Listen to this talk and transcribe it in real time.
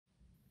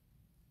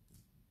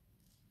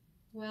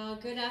Well,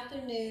 good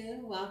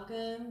afternoon.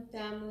 Welcome,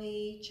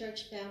 family,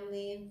 church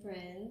family, and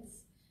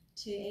friends,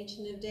 to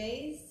Ancient of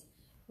Days.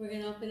 We're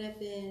going to open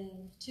up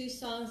in two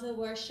songs of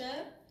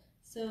worship.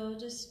 So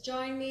just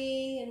join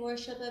me in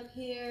worship up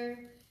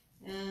here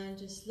and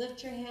just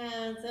lift your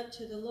hands up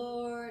to the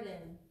Lord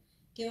and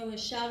give him a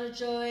shout of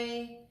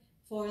joy.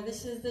 For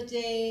this is the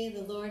day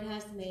the Lord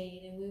has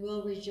made, and we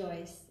will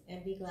rejoice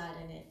and be glad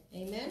in it.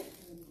 Amen?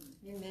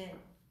 Amen.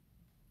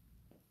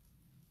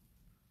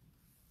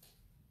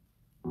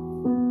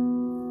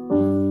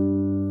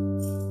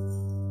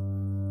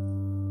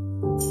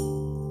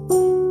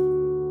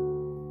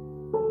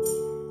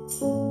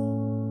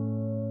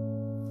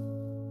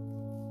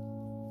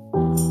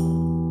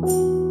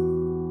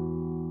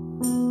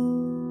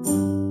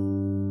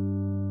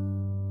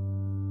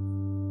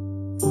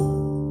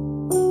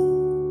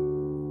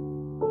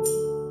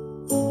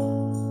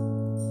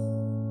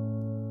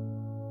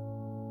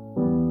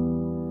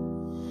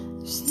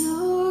 There's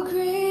no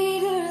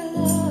greater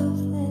love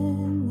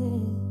than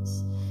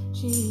this,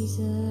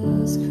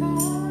 Jesus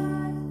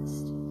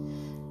Christ,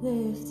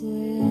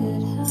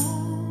 lifted high.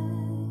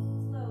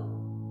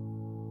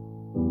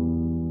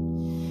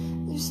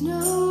 There's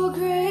no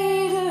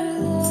greater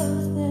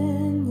love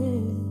than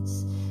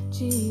this,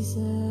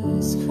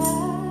 Jesus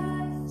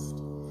Christ,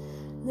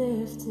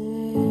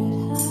 lifted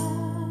high.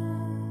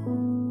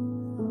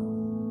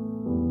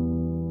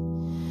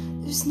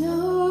 There's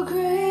no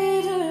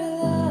greater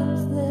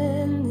love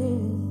than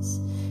this,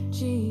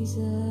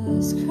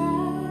 Jesus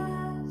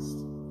Christ,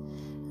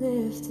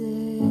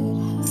 lifted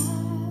high.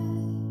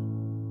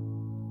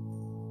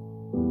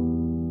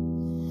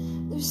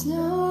 There's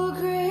no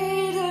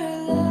greater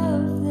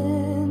love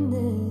than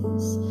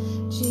this,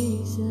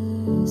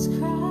 Jesus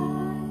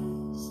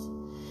Christ,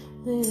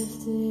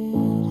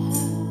 lifted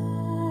high.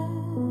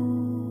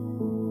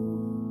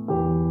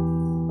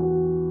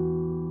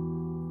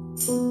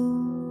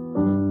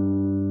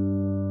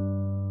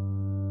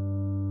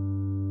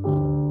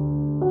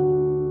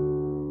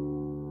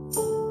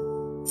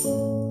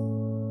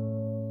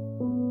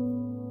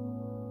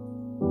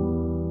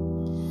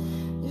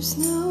 There's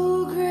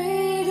no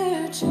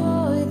greater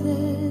joy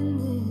than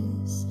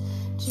this,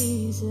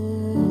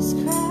 Jesus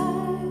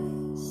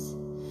Christ,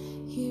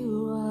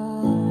 you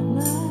are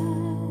mine.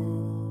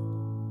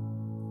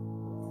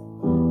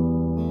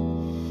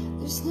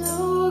 There's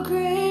no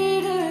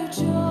greater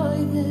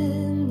joy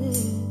than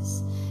this,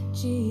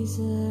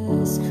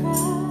 Jesus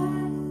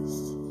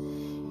Christ,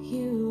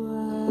 you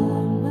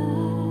are mine.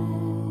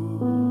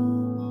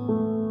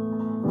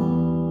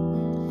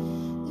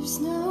 There's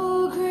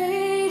no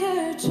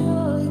greater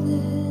joy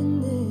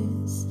than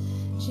this,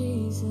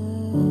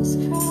 Jesus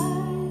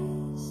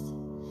Christ,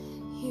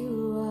 you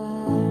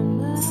are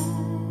mine.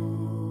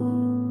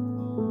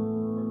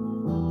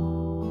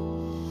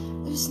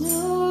 There's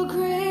no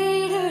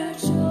greater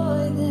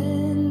joy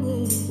than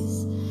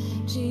this,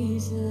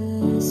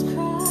 Jesus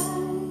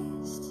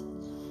Christ,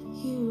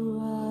 you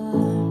are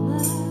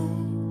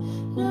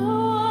mine. No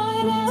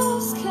one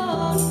else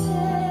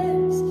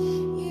compares,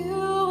 you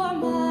are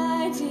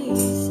my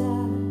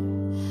desire.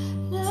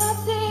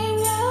 Nothing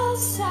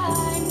else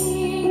I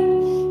need,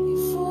 you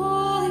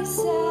fully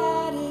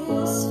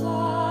satisfy.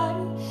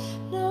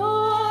 No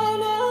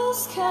one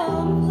else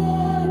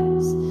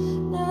compares,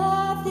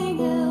 nothing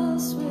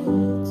else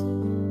will do.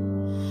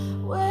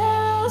 Where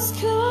else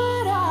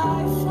could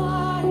I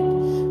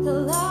find the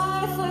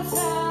life I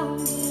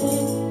found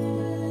in you?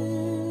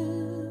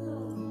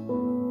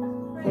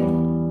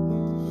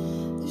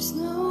 There's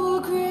no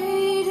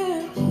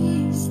greater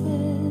peace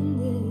than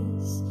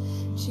this,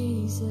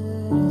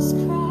 Jesus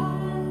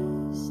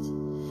Christ,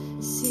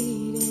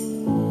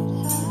 seated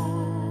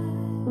high.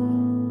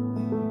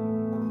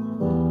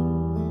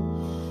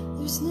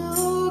 There's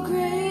no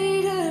greater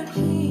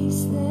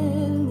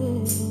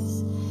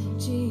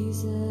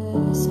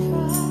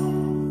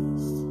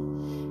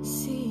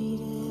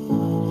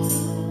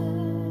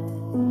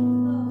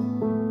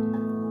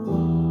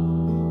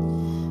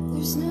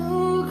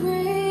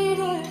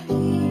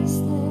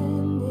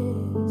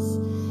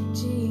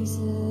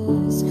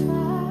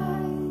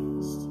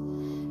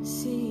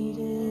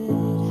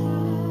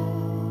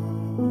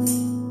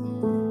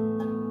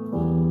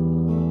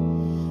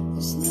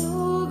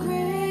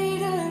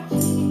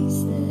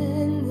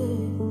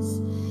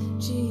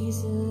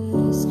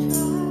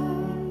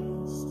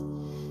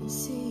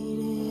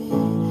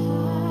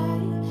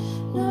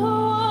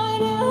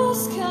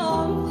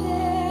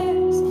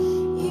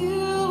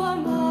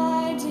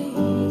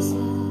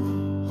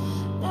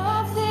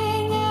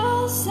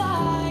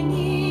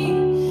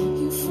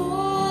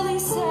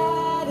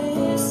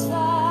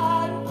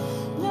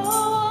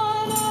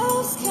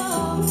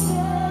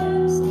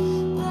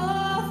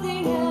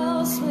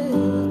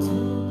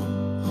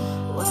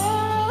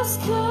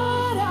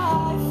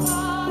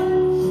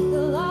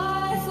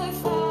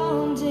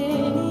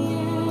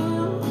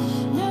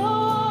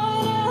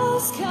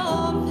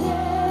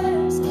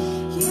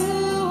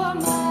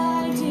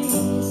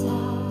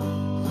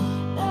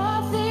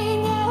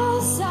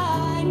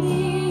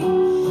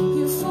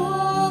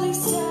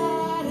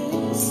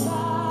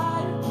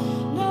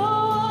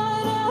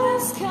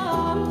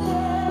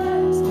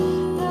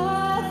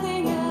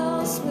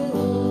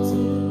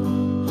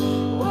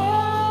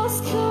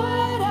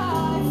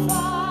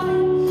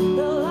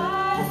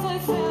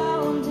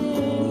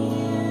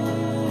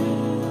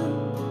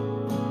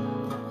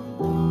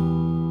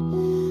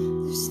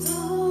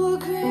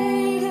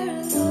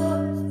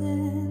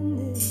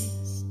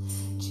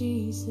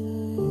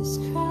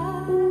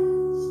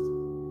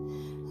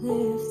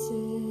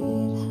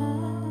lifted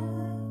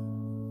high.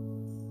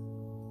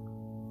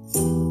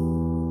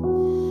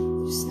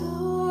 There's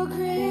no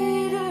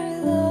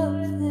greater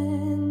love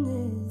than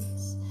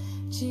this,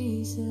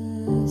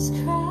 Jesus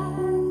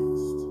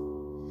Christ,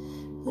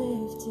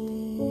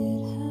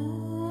 lifted high.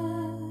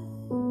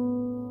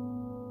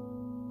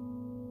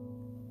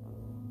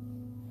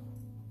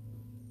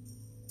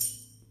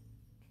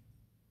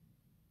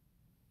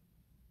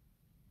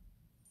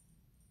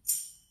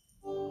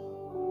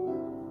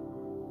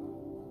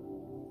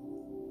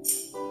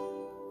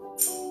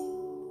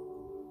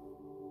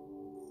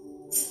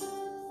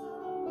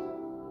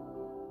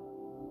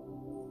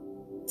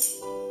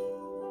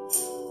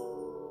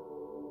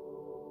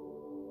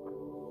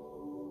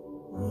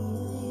 We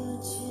are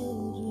your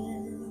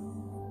children,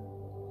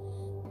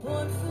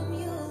 born from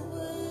your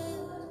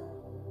word,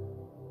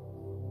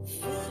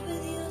 filled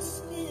with your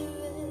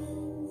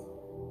spirit,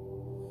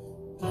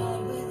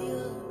 bought with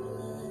your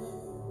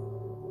blood.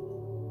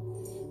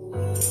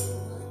 We're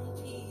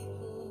one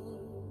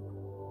people,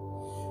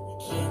 the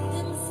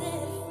kingdom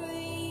set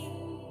free,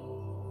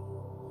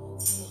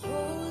 the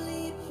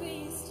holy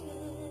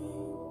priesthood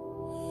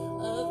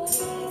of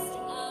Christ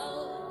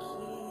our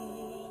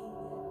King.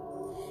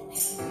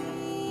 And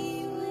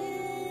we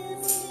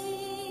will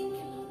sing,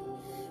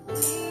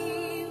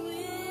 we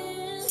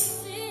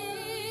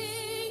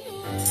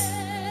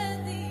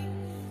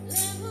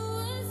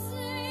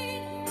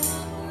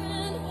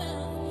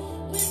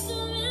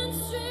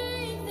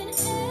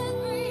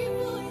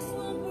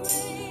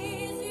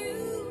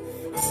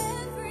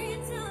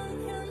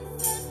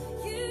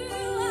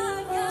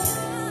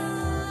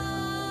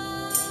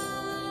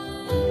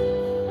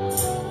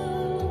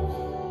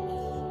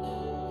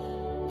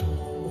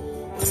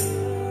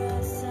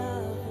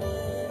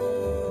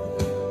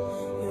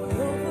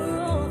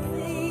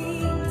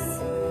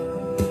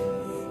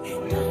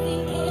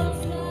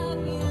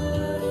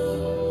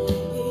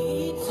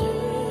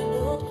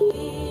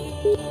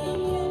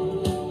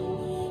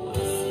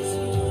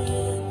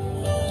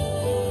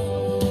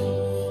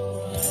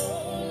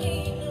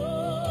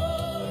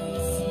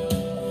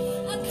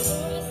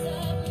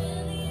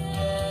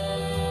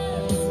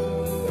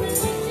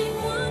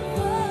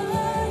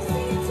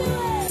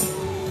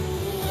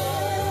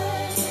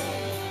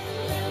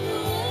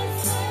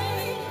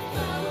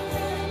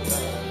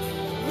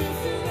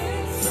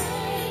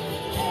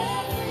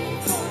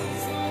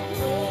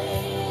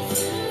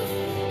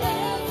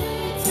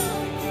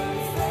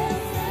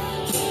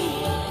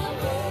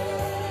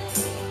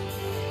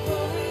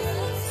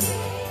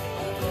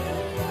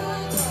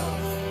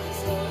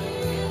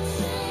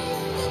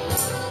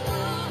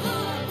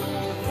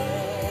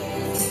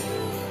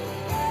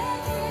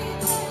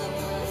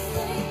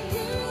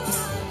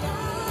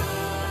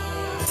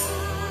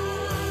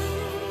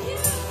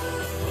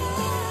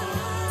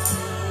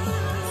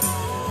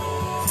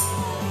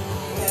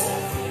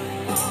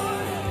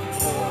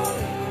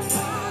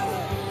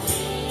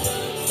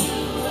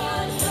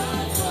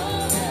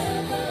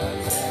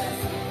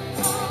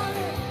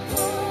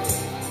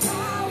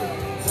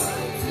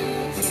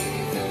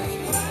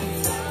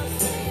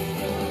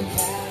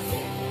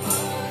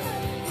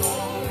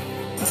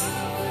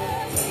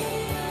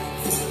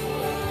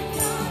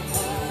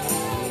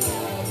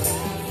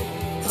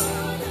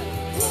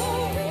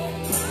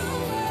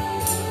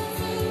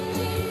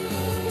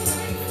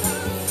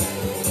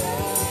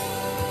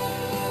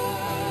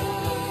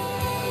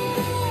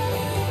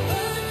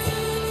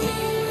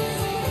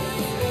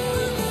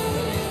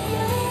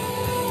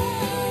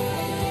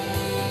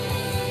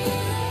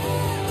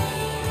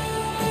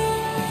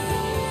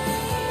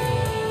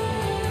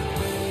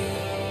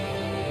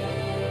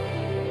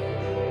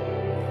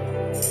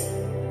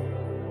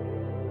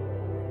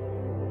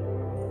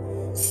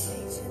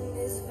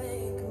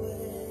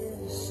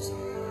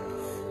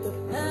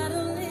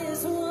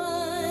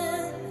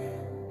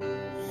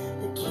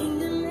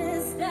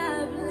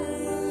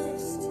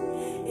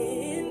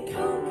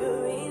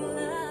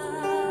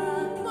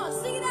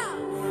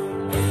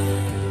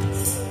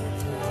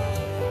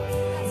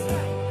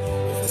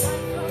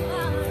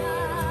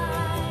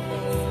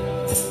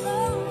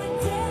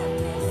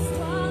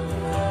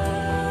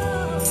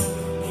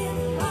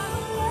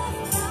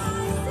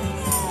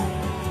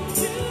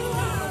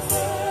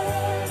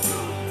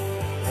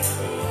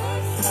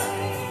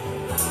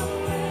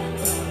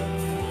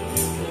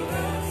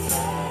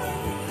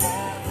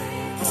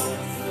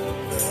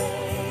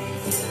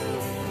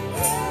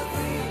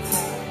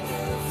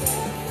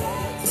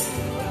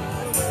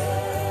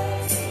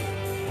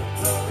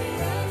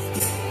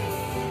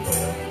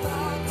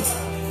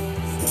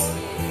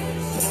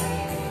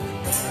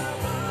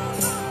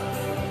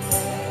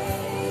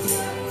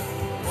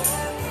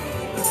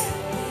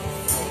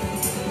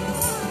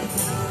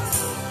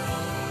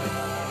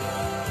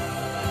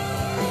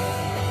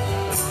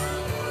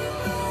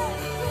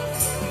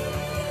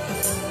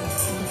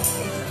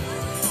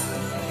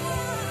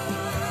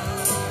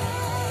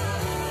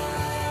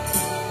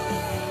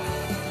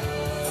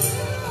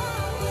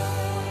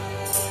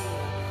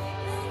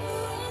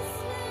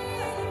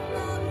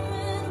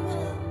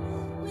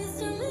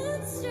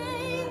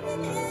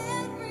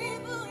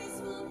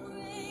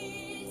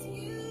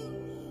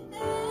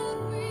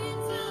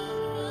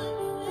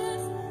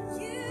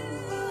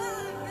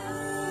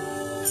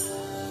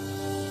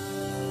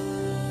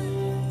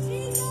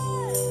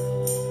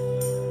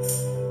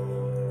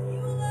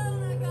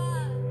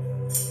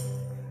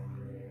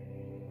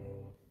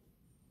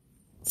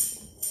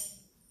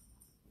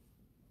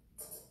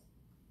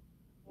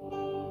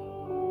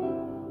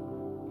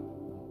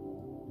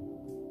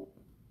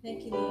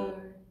Thank you,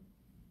 Lord.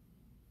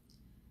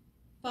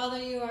 Father,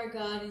 you are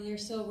God, and you're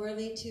so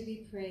worthy to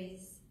be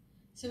praised.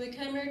 So we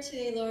come here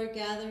today, Lord,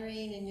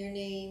 gathering in your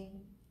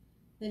name,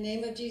 the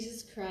name of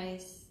Jesus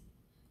Christ,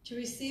 to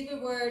receive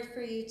a word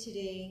for you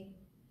today,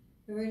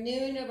 a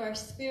renewing of our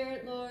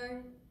spirit,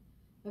 Lord,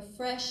 a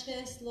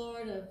freshness,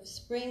 Lord, of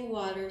spring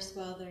waters,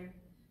 Father,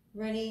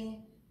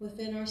 running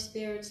within our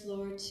spirits,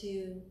 Lord,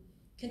 to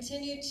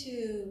continue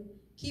to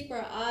keep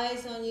our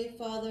eyes on you,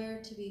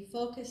 Father, to be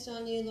focused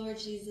on you, Lord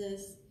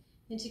Jesus,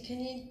 and to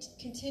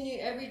continue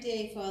every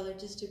day, Father,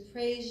 just to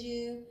praise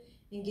you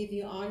and give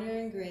you honor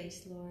and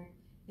grace, Lord.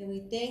 And we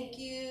thank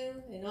you,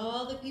 and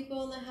all the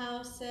people in the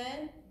house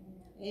said,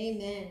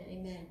 amen,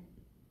 amen.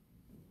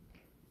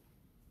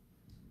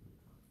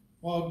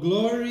 Well,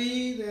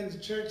 glory, then the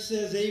church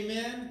says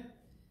amen.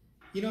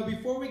 You know,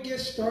 before we get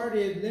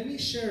started, let me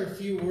share a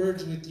few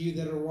words with you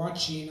that are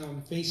watching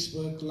on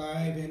Facebook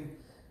Live and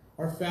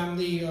our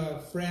family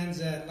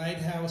friends at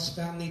Lighthouse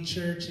Family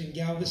Church in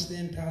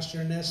Galveston. Pastor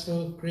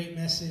Ernesto, great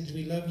message.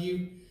 We love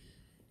you.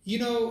 You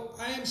know,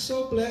 I am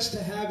so blessed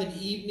to have an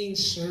evening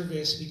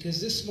service because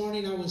this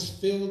morning I was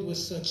filled with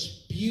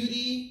such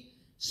beauty,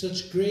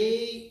 such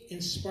great,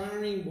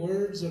 inspiring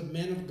words of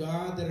men of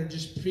God that are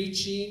just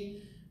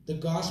preaching the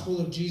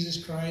gospel of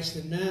Jesus Christ.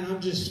 And man,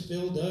 I'm just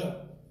filled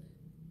up.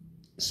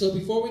 So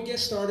before we get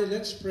started,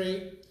 let's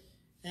pray.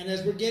 And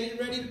as we're getting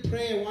ready to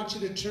pray, I want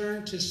you to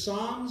turn to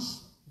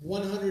Psalms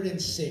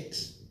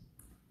 106.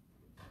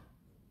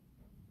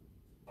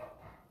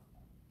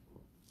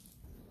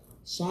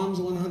 Psalms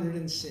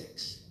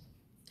 106.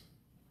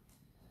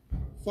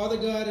 Father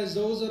God, as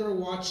those that are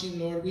watching,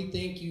 Lord, we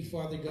thank you,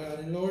 Father God.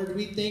 And Lord,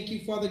 we thank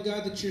you, Father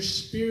God, that your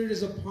Spirit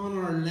is upon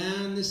our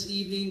land this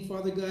evening,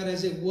 Father God,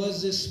 as it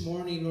was this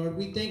morning, Lord.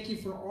 We thank you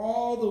for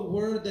all the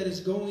word that is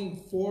going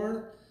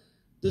forth,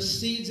 the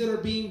seeds that are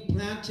being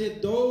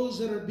planted, those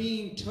that are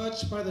being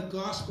touched by the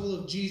gospel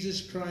of Jesus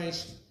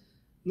Christ.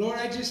 Lord,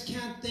 I just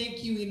can't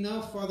thank you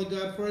enough, Father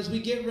God, for as we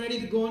get ready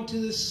to go into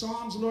the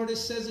Psalms, Lord, it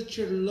says that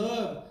your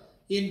love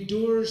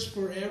endures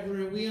forever,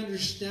 and we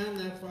understand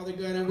that, Father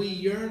God, and we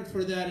yearn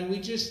for that, and we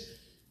just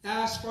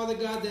ask, Father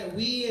God, that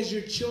we as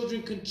your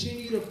children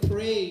continue to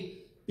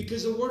pray,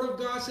 because the word of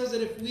God says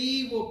that if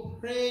we will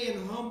pray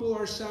and humble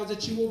ourselves,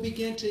 that you will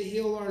begin to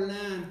heal our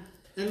land.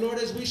 And Lord,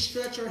 as we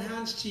stretch our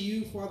hands to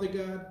you, Father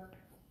God,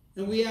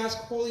 and we ask,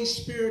 Holy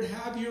Spirit,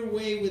 have your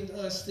way with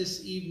us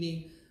this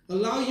evening.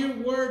 Allow your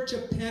word to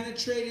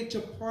penetrate into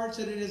parts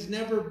that it has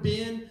never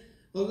been.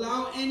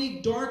 Allow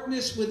any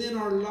darkness within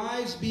our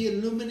lives be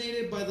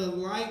illuminated by the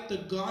light,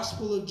 the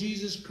gospel of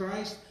Jesus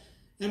Christ.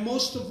 And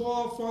most of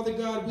all, Father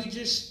God, we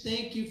just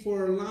thank you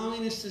for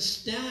allowing us to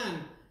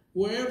stand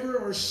wherever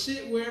or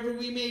sit wherever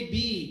we may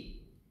be.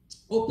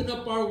 Open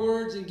up our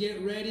words and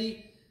get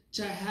ready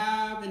to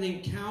have an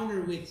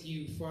encounter with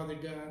you, Father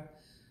God.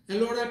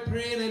 And Lord, I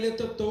pray and I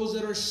lift up those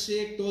that are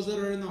sick, those that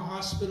are in the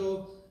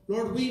hospital.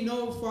 Lord, we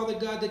know, Father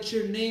God, that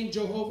your name,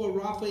 Jehovah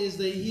Rapha, is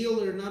the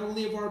healer, not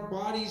only of our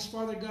bodies,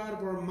 Father God,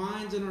 of our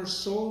minds and our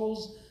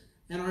souls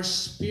and our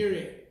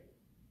spirit.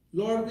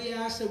 Lord, we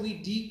ask that we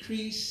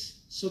decrease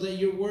so that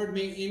your word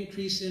may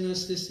increase in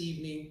us this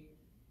evening.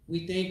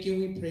 We thank you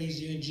and we praise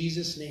you in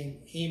Jesus' name.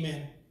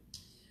 Amen.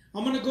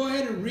 I'm going to go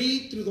ahead and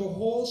read through the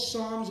whole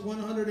Psalms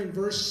 100 and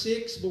verse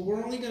 6, but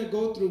we're only going to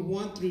go through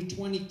 1 through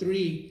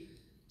 23.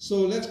 So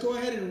let's go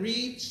ahead and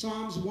read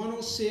Psalms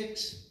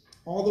 106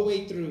 all the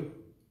way through.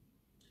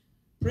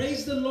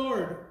 Praise the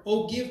Lord.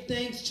 Oh, give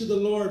thanks to the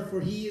Lord,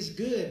 for he is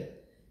good,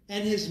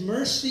 and his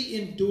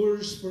mercy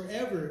endures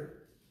forever.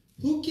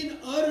 Who can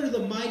utter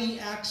the mighty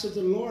acts of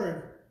the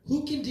Lord?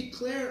 Who can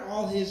declare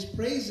all his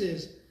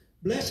praises?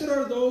 Blessed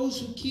are those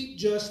who keep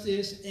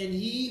justice, and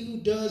he who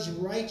does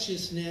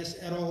righteousness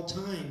at all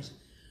times.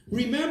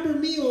 Remember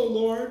me, O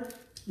Lord,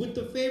 with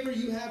the favor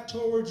you have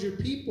towards your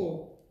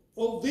people.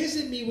 O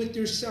visit me with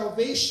your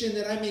salvation,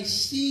 that I may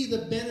see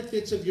the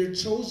benefits of your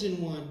chosen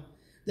one,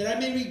 that I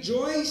may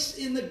rejoice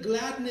in the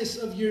gladness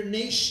of your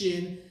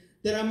nation,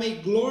 that I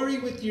may glory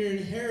with your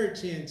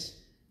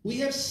inheritance. We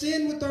have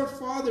sinned with our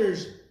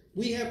fathers.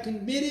 We have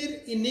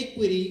committed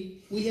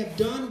iniquity. We have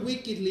done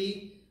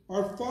wickedly.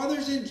 Our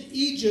fathers in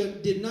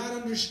Egypt did not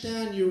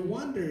understand your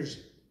wonders.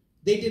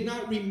 They did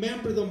not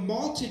remember the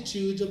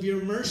multitudes of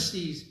your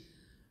mercies,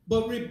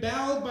 but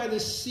rebelled by the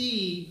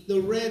sea,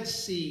 the Red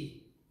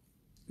Sea.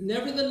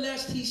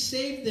 Nevertheless, he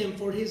saved them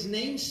for his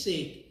name's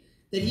sake,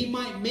 that he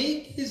might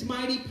make his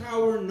mighty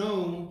power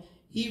known.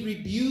 He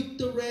rebuked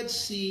the Red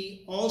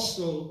Sea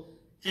also,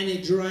 and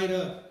it dried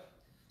up.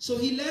 So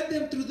he led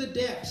them through the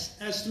depths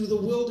as through the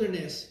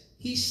wilderness.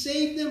 He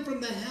saved them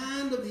from the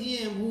hand of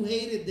him who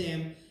hated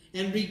them,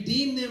 and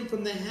redeemed them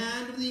from the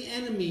hand of the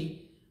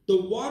enemy.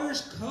 The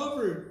waters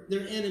covered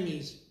their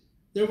enemies.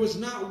 There was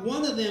not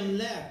one of them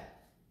left.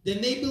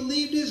 Then they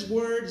believed his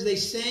words. They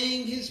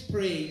sang his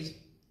praise.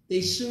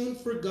 They soon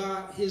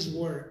forgot his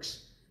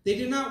works. They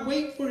did not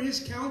wait for his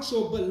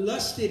counsel, but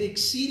lusted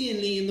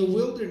exceedingly in the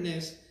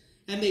wilderness.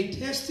 And they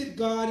tested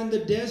God in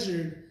the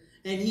desert.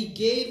 And he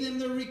gave them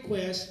their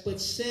request,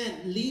 but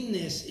sent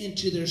leanness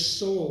into their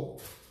soul.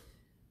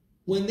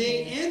 When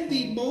they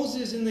envied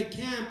Moses in the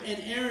camp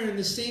and Aaron,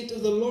 the saint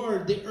of the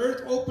Lord, the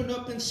earth opened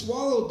up and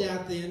swallowed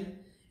Dathan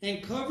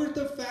and covered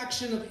the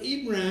faction of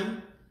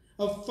Abiram.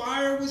 A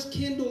fire was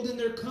kindled in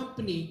their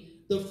company.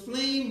 The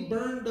flame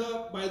burned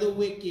up by the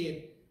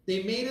wicked.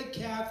 They made a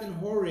calf in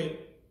Horeb,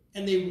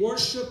 and they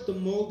worshipped the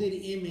molded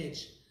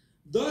image.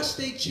 Thus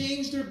they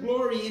changed their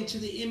glory into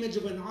the image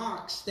of an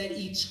ox that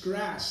eats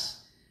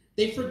grass.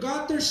 They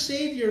forgot their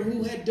Savior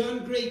who had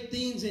done great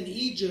things in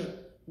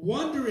Egypt,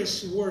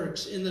 wondrous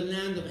works in the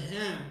land of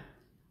Ham,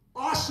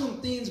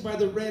 awesome things by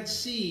the Red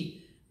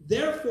Sea.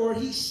 Therefore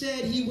he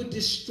said he would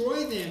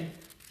destroy them,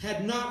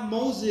 had not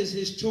Moses,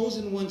 his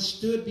chosen one,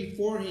 stood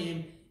before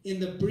him in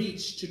the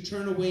breach to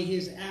turn away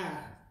his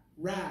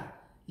wrath,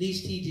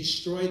 lest he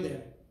destroy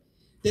them.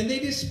 Then they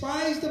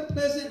despised the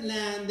pleasant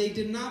land. They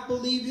did not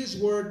believe his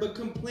word, but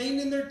complained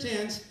in their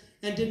tents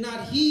and did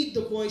not heed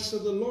the voice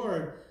of the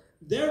Lord.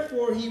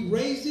 Therefore he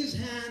raised his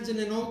hands in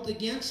an oath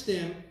against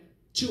them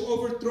to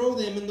overthrow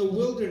them in the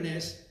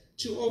wilderness,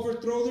 to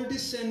overthrow their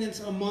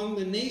descendants among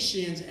the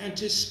nations, and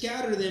to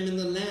scatter them in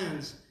the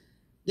lands.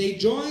 They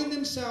joined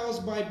themselves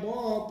by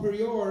Baal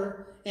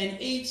Peor and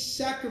ate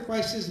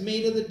sacrifices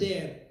made of the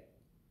dead.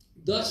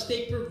 Thus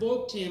they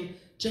provoked him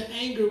to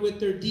anger with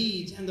their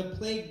deeds, and the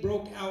plague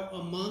broke out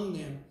among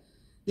them.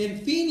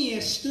 Then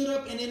Phinehas stood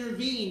up and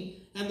intervened,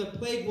 and the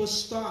plague was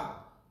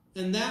stopped,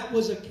 and that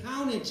was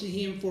accounted to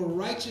him for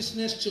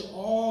righteousness to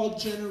all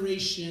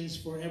generations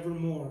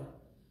forevermore.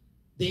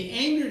 They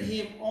angered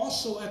him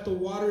also at the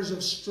waters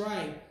of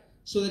strife,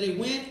 so that it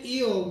went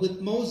ill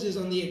with Moses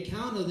on the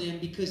account of them,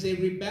 because they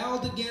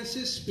rebelled against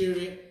his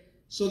spirit,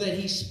 so that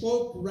he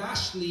spoke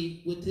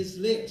rashly with his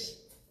lips.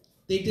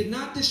 They did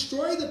not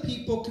destroy the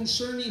people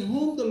concerning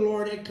whom the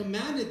Lord had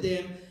commanded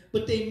them,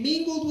 but they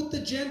mingled with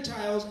the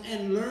Gentiles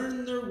and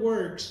learned their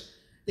works.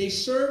 They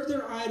served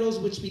their idols,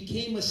 which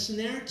became a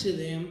snare to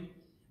them.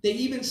 They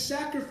even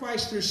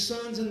sacrificed their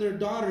sons and their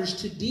daughters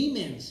to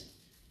demons,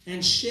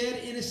 and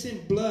shed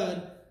innocent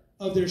blood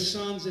of their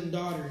sons and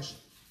daughters,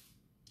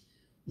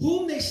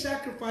 whom they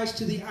sacrificed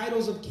to the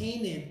idols of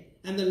Canaan,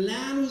 and the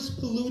land was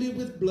polluted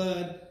with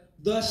blood.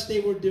 Thus they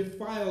were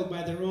defiled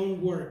by their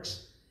own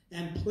works,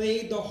 and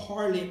played the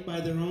harlot by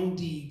their own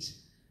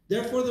deeds.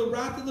 Therefore the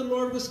wrath of the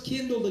Lord was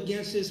kindled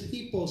against his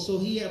people, so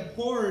he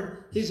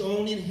abhorred his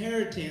own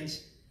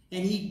inheritance,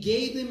 and he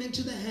gave them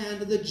into the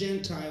hand of the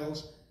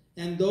Gentiles,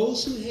 and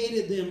those who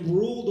hated them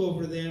ruled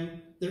over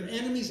them. Their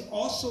enemies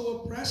also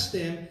oppressed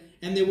them,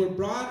 and they were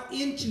brought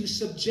into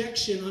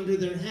subjection under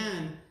their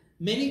hand.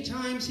 Many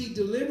times he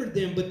delivered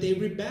them, but they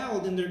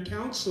rebelled in their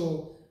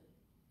counsel,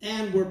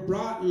 and were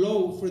brought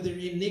low for their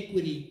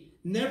iniquity.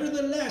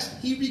 Nevertheless,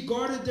 he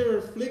regarded their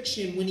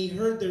affliction when he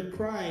heard their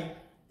cry,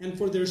 and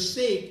for their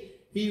sake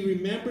he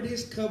remembered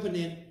his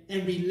covenant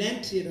and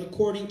relented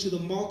according to the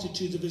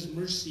multitudes of his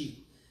mercy.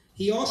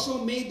 He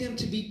also made them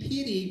to be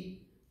pitied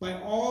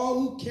by all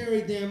who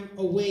carried them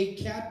away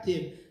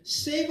captive.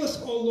 Save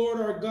us, O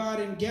Lord our God,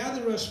 and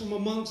gather us from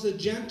amongst the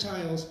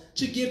Gentiles,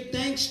 to give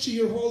thanks to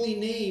your holy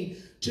name,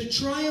 to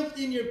triumph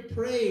in your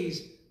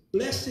praise.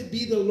 Blessed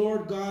be the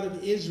Lord God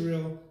of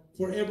Israel,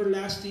 for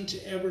everlasting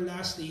to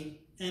everlasting.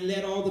 And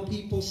let all the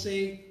people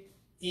say,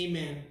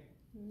 Amen.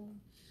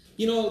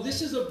 You know,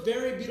 this is a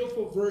very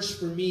beautiful verse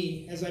for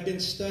me as I've been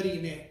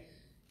studying it.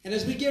 And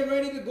as we get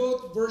ready to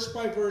go verse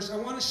by verse, I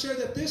want to share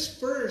that this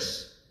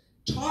verse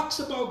talks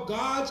about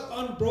God's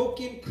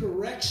unbroken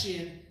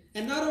correction.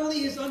 And not only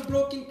his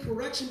unbroken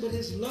correction, but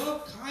his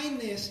love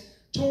kindness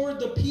toward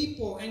the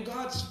people and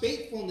God's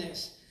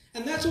faithfulness.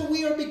 And that's what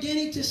we are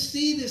beginning to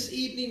see this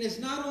evening, is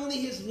not only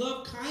his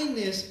love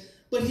kindness,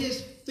 but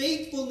his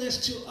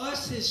faithfulness to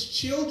us, his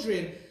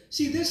children.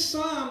 See, this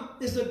psalm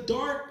is the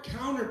dark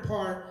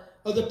counterpart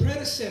of the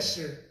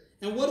predecessor.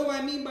 And what do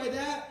I mean by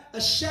that?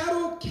 A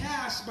shadow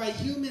cast by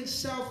human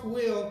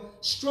self-will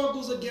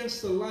struggles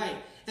against the light.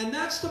 And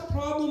that's the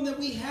problem that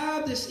we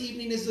have this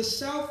evening, is the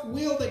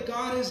self-will that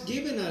God has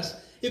given us.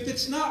 If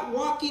it's not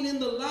walking in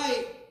the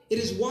light, it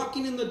is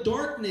walking in the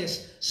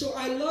darkness. So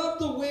I love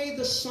the way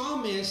the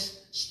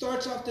psalmist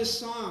starts off this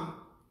psalm.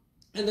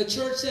 And the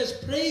church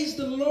says, praise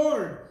the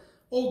Lord.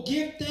 Oh,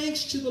 give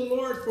thanks to the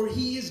Lord, for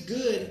he is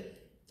good,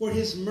 for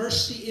his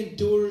mercy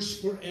endures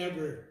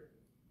forever.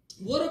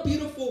 What a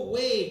beautiful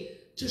way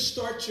to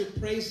start your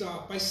praise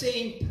off, by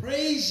saying,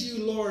 praise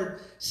you,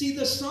 Lord. See,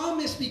 the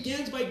psalmist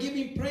begins by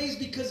giving praise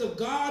because of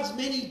God's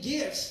many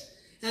gifts.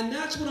 And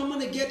that's what I'm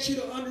going to get you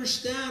to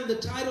understand. The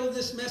title of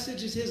this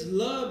message is His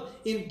Love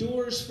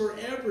Endures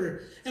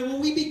Forever. And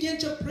when we begin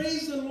to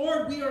praise the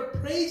Lord, we are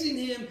praising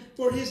him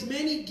for his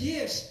many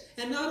gifts.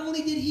 And not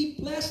only did he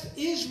bless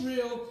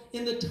Israel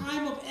in the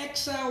time of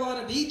exile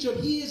out of Egypt,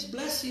 he is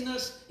blessing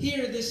us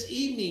here this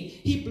evening.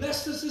 He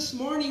blessed us this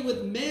morning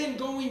with men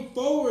going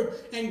forward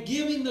and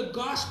giving the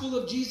gospel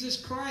of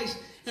Jesus Christ.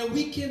 And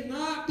we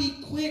cannot be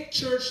quick,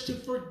 church, to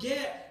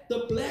forget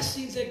the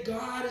blessings that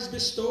God has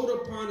bestowed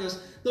upon us.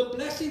 The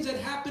blessings that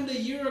happened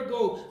a year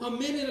ago, a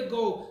minute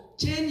ago,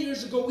 10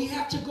 years ago. We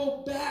have to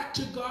go back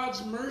to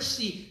God's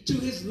mercy, to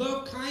his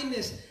love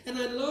kindness. And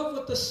I love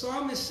what the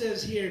psalmist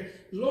says here.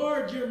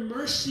 Lord, your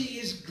mercy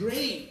is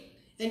great.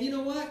 And you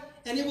know what?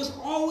 And it was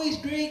always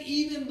great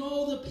even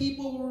though the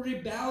people were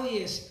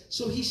rebellious.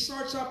 So he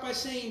starts off by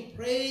saying,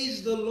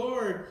 praise the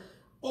Lord.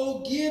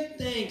 Oh, give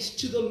thanks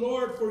to the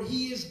Lord, for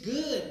he is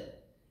good,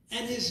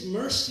 and his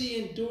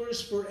mercy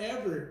endures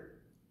forever.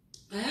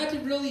 I had to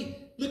really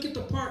look at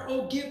the part,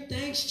 oh, give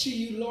thanks to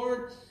you,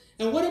 Lord.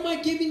 And what am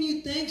I giving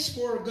you thanks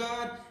for,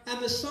 God? And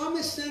the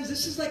psalmist says,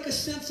 this is like a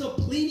sense of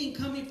pleading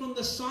coming from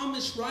the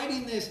psalmist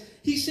writing this.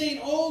 He's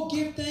saying, oh,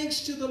 give thanks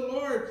to the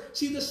Lord.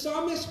 See, the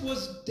psalmist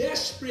was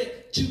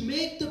desperate to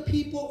make the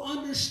people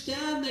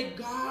understand that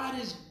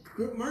God is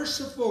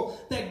merciful,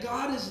 that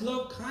God is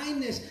love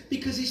kindness,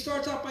 because he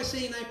starts off by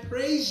saying, I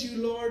praise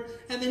you, Lord.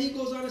 And then he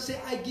goes on to say,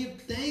 I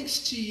give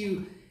thanks to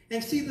you.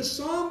 And see, the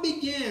psalm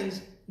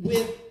begins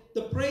with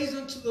the praise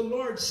unto the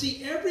Lord.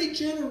 See, every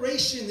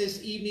generation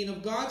this evening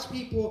of God's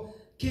people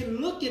can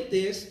look at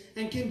this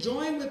and can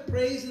join with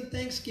praise and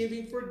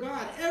thanksgiving for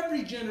God.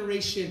 Every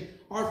generation,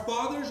 our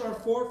fathers, our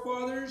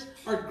forefathers,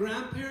 our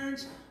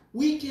grandparents,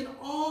 we can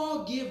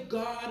all give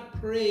God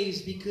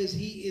praise because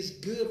he is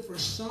good for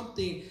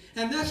something.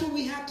 And that's what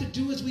we have to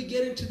do as we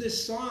get into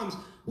this Psalms.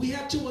 We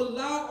have to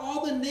allow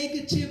all the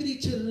negativity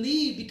to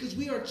leave because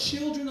we are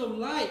children of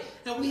light.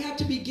 And we have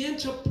to begin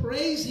to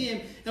praise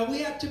him. And we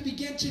have to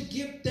begin to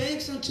give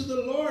thanks unto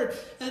the Lord.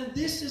 And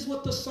this is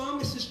what the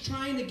psalmist is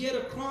trying to get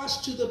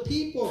across to the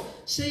people.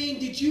 Saying,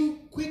 did you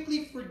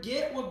quickly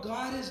forget what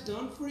God has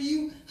done for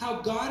you?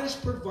 How God has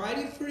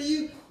provided for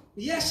you?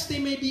 Yes, there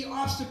may be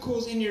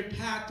obstacles in your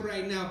path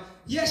right now.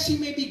 Yes, you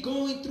may be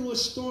going through a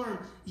storm.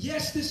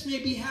 Yes, this may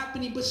be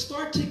happening, but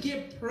start to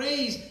give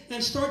praise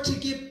and start to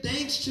give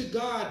thanks to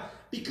God,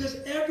 because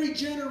every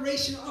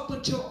generation up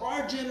until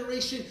our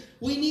generation,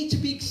 we need to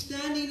be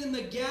standing in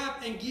the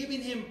gap and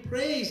giving him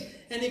praise.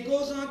 And it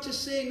goes on to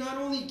say, not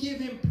only give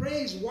him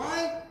praise.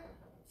 Why?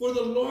 For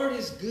the Lord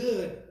is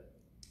good.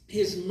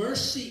 His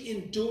mercy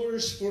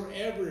endures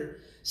forever.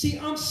 See,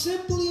 I'm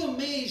simply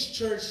amazed,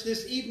 church,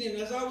 this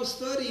evening as I was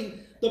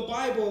studying the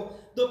Bible,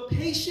 the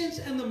patience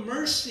and the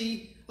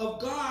mercy of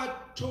God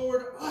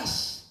toward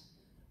us.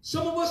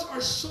 Some of us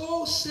are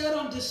so set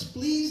on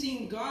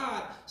displeasing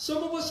God.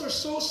 Some of us are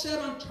so set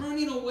on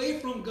turning away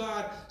from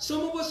God.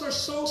 Some of us are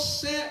so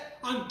set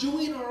on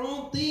doing our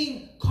own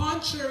thing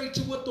contrary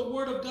to what the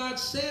Word of God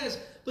says.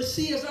 But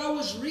see, as I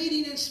was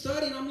reading and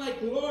studying, I'm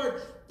like,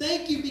 Lord,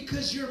 thank you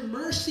because your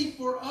mercy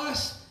for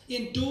us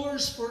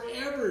endures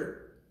forever.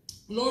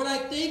 Lord, I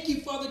thank you,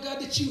 Father God,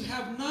 that you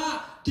have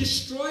not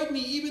destroyed me,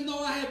 even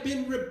though I have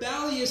been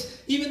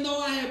rebellious, even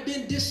though I have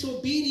been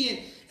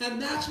disobedient.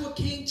 And that's what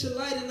came to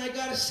light, and I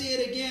got to say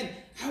it again.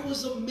 I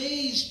was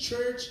amazed,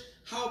 church,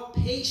 how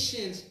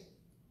patience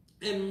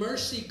and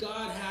mercy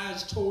God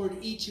has toward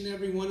each and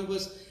every one of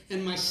us,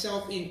 and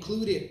myself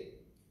included.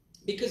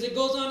 Because it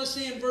goes on to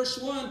say in verse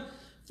 1,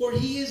 for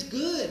he is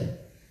good.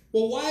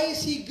 Well, why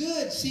is he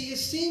good? See, it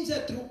seems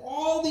that through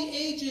all the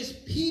ages,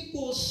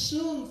 people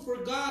soon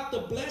forgot the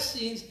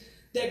blessings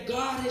that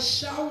God has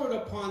showered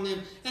upon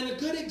them. And a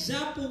good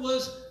example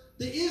was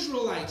the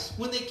Israelites.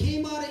 When they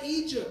came out of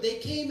Egypt, they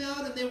came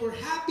out and they were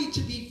happy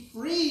to be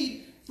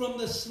freed from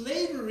the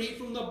slavery,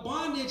 from the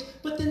bondage,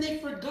 but then they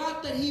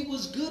forgot that he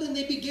was good and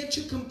they began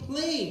to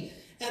complain.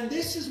 And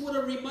this is what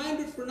a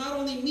reminder for not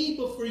only me,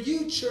 but for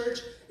you, church,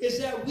 is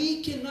that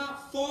we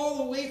cannot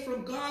fall away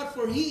from God,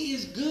 for he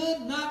is good,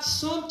 not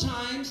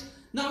sometimes,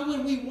 not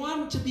when we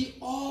want him to be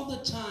all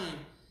the time.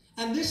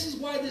 And this is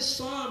why this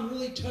psalm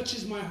really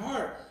touches my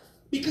heart,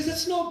 because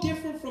it's no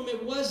different from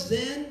it was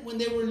then when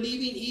they were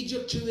leaving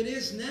Egypt to it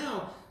is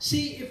now.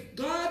 See, if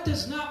God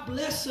does not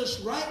bless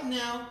us right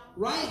now,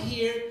 right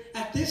here,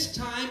 at this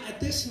time, at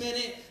this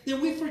minute, then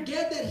we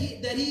forget that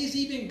he is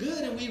even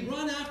good, and we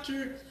run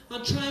after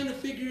on trying to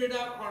figure it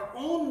out our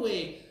own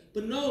way.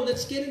 But no,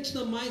 let's get into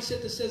the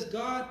mindset that says,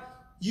 God,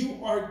 you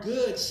are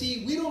good.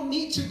 See, we don't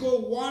need to go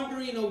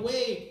wandering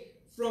away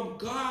from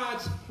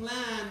God's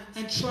plan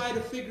and try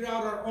to figure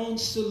out our own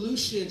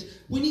solutions.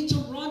 We need to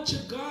run to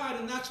God,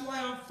 and that's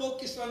why I'm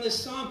focused on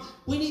this psalm.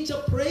 We need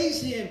to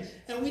praise him,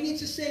 and we need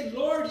to say,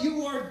 Lord,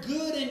 you are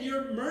good, and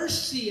your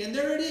mercy, and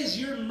there it is,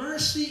 your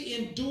mercy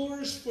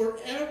endures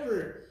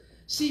forever.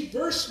 See,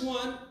 verse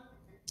 1,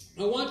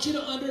 I want you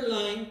to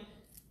underline,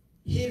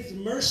 his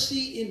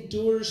mercy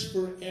endures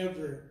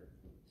forever.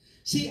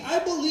 See, I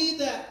believe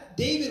that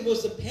David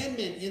was the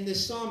penman in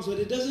this Psalms, but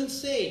it doesn't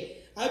say.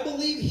 I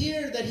believe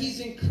here that he's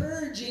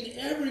encouraging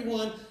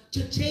everyone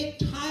to take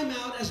time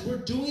out as we're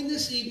doing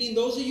this evening,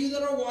 those of you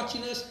that are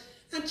watching us,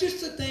 and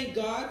just to thank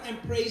God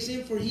and praise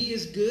him, for he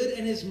is good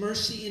and his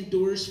mercy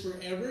endures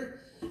forever.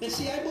 And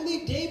see, I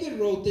believe David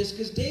wrote this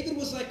because David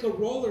was like a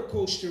roller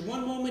coaster.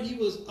 One moment he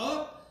was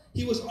up,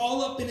 he was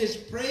all up in his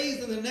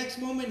praise, and the next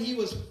moment he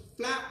was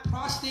flat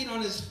prostrate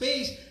on his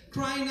face,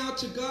 crying out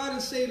to God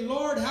and say,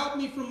 Lord, help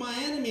me from my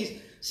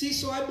enemies. See,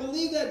 so I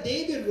believe that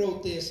David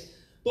wrote this.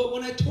 But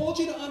when I told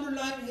you to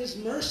underline his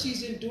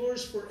mercies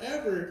endures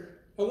forever,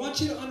 I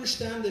want you to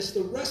understand this.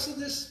 The rest of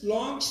this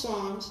long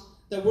Psalms,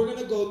 that we're going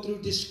to go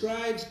through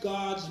describes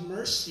God's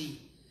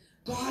mercy.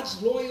 God's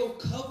loyal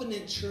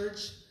covenant,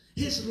 church.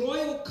 His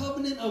loyal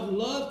covenant of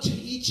love to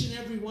each and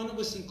every one of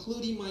us,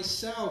 including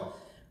myself.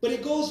 But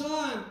it goes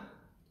on.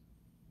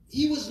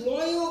 He was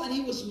loyal and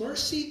he was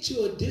mercy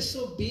to a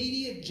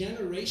disobedient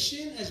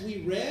generation. As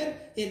we read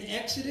in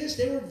Exodus,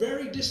 they were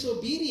very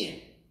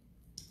disobedient.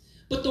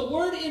 But the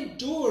word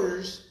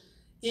endures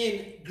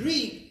in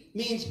Greek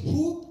means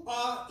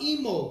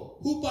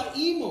hupaimo.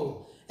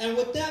 Hupaimo. And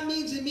what that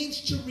means, it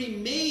means to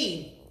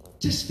remain,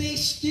 to stay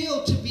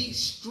still, to be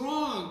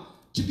strong,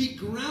 to be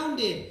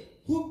grounded.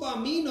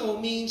 Hupamino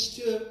means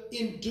to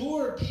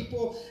endure,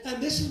 people.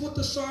 And this is what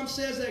the Psalm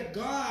says, that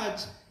God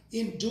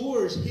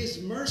endures.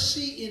 His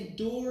mercy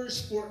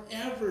endures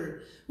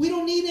forever. We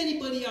don't need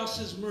anybody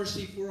else's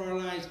mercy for our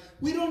lives.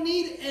 We don't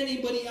need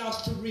anybody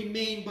else to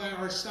remain by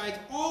our side.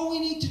 All we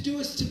need to do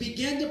is to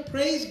begin to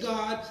praise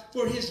God,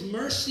 for his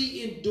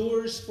mercy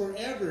endures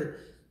forever.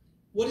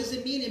 What does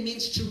it mean? It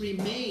means to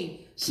remain.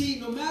 See,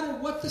 no matter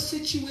what the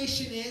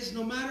situation is,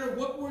 no matter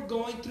what we're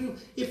going through,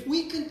 if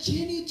we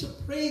continue to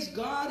praise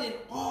God in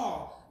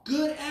all,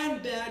 good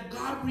and bad,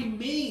 God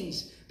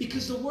remains.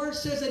 Because the word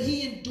says that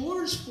he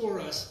endures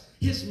for us.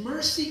 His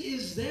mercy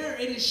is there.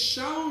 It is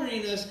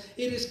showering us.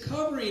 It is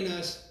covering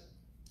us.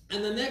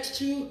 And the next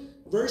two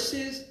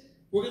verses,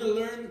 we're going to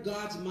learn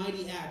God's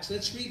mighty acts.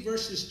 Let's read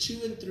verses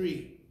 2 and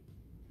 3.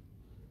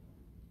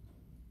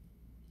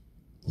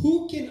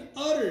 Who can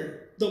utter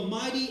the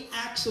mighty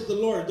acts of the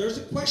Lord? There's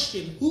a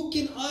question. Who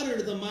can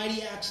utter the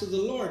mighty acts of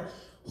the Lord?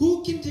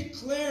 Who can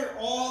declare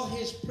all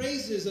his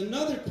praises?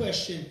 Another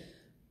question.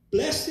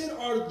 Blessed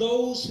are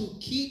those who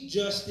keep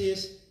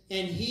justice,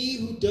 and he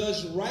who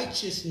does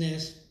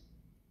righteousness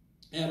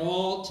at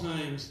all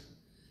times.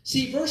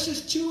 See,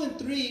 verses 2 and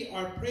 3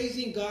 are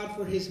praising God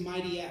for his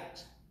mighty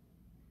acts.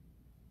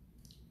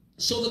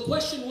 So the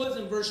question was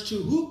in verse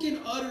 2, who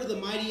can utter the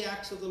mighty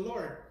acts of the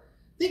Lord?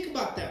 Think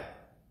about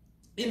that.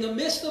 In the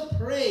midst of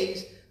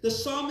praise, the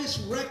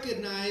psalmist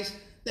recognized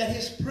that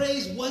his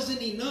praise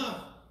wasn't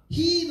enough.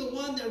 He, the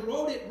one that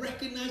wrote it,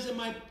 recognized that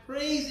my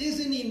praise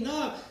isn't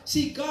enough.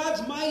 See,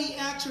 God's mighty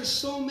acts are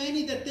so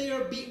many that they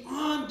are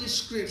beyond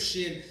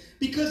description.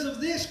 Because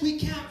of this, we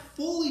can't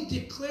fully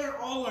declare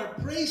all our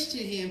praise to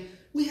him.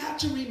 We have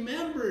to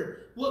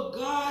remember what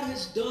God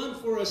has done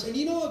for us. And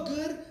you know, a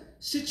good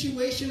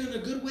situation and a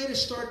good way to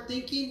start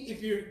thinking,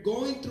 if you're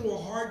going through a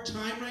hard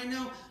time right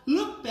now,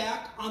 look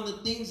back on the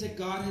things that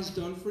God has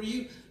done for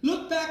you.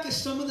 Look back at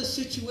some of the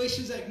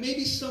situations that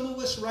maybe some of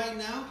us right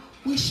now,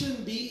 we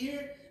shouldn't be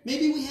here.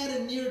 Maybe we had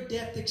a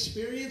near-death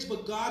experience,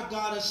 but God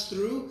got us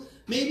through.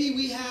 Maybe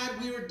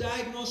we were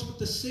diagnosed with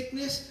the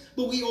sickness,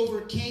 but we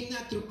overcame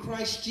that through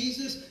Christ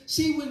Jesus.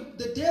 See, when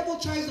the devil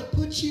tries to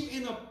put you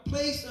in a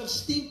place of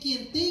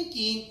stinking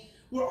thinking,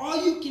 where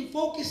all you can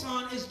focus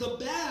on is the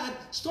bad,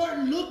 start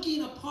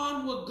looking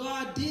upon what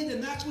God did,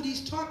 and that's what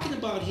he's talking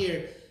about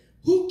here.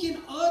 Who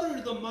can utter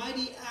the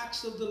mighty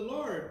acts of the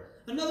Lord?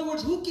 In other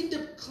words, who can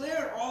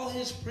declare all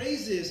his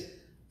praises?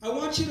 I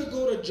want you to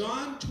go to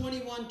John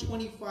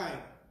 21:25.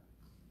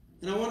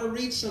 And I want to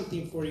read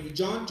something for you.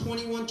 John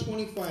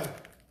 21:25.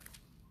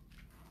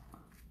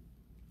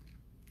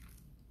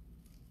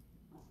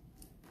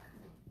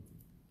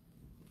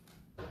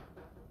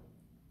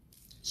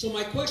 So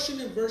my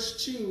question in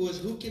verse 2 was,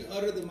 who can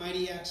utter the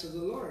mighty acts of the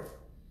Lord?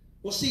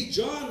 Well, see,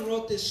 John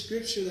wrote this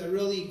scripture that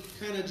really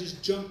kind of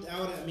just jumped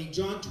out at me.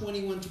 John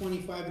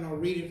 21:25, and I'll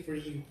read it for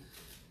you.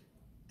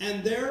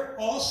 And there are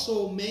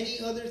also many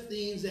other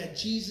things that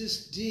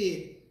Jesus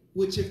did,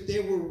 which if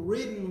they were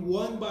written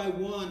one by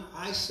one,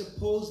 I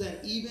suppose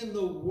that even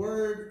the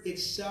word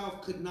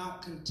itself could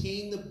not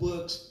contain the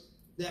books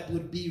that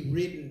would be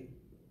written.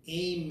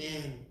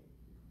 Amen.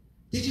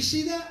 Did you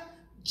see that?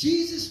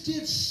 Jesus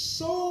did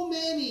so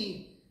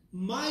many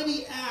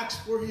mighty acts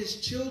for his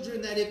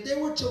children that if they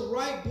were to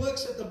write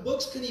books, that the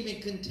books couldn't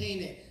even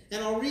contain it.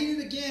 And I'll read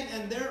it again.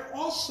 And there are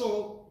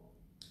also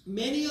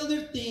many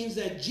other things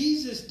that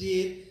Jesus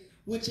did,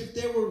 which if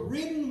they were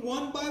written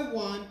one by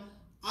one,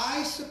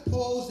 I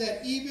suppose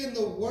that even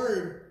the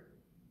word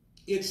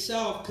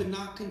itself could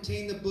not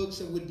contain the books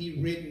that would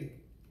be written.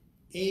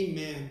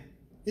 Amen.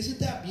 Isn't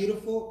that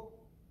beautiful?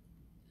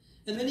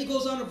 And then he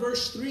goes on to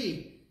verse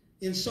 3.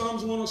 In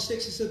Psalms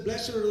 106, it says,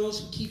 blessed are those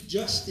who keep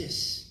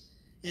justice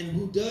and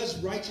who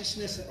does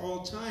righteousness at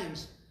all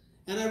times.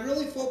 And I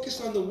really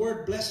focused on the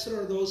word, blessed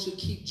are those who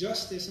keep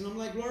justice. And I'm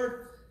like,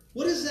 Lord,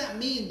 what does that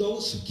mean,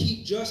 those who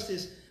keep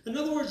justice? In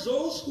other words,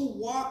 those who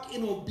walk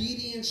in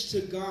obedience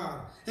to God.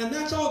 And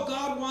that's all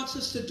God wants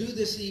us to do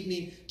this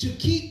evening, to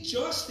keep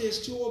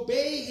justice, to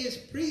obey his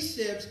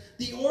precepts,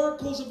 the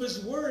oracles of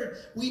his word.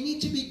 We need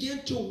to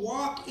begin to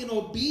walk in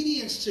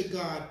obedience to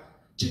God,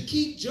 to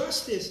keep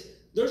justice.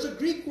 There's a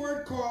Greek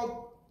word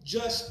called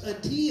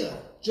justatia,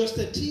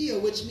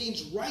 which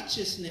means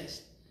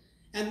righteousness.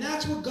 And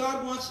that's what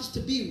God wants us to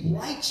be,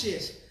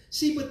 righteous.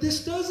 See, but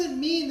this doesn't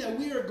mean that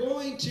we are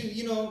going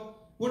to,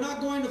 we're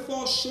not going to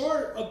fall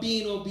short of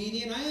being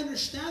obedient. I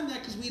understand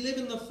that because we live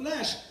in the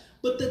flesh.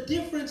 But the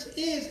difference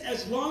is,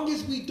 as long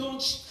as we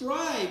don't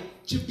strive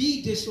to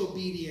be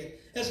disobedient,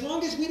 as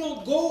long as we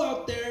don't go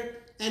out there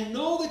and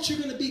know that you're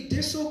going to be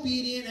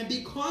disobedient and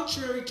be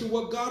contrary to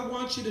what God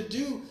wants you to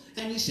do,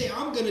 and you say,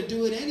 I'm going to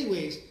do it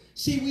anyways.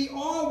 See, we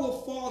all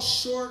will fall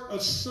short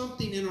of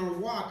something in our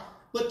walk,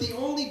 but the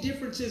only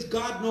difference is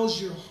God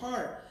knows your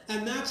heart.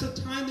 And that's a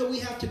time that we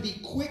have to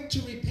be quick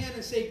to repent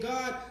and say,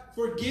 God,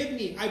 forgive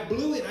me. I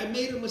blew it. I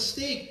made a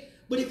mistake.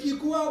 But if you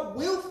go out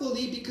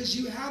willfully because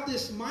you have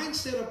this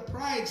mindset of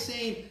pride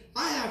saying,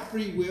 I have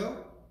free will,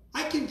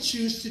 I can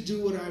choose to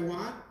do what I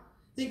want,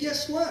 then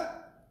guess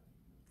what?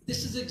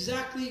 This is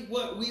exactly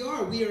what we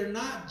are. We are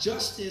not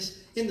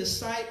justice in the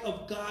sight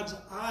of God's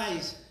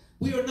eyes.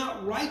 We are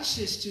not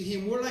righteous to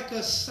him. We're like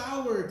a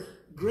sour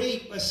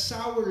grape, a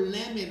sour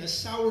lemon, a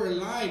sour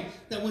lime,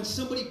 that when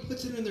somebody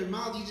puts it in their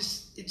mouth,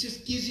 it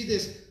just gives you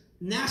this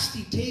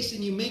nasty taste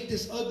and you make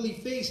this ugly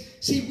face.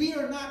 See, we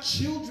are not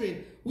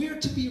children. We are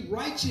to be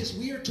righteous.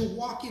 We are to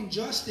walk in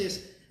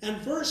justice.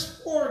 And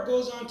verse 4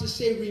 goes on to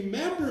say,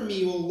 remember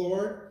me, O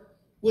Lord,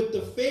 with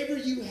the favor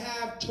you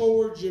have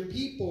towards your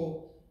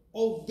people.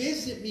 Oh,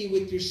 visit me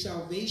with your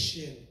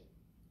salvation.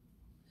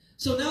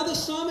 So now the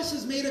psalmist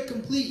has made a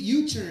complete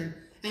U-turn,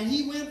 and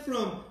he went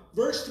from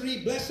verse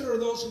 3, blessed are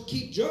those who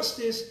keep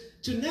justice,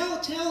 to now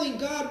telling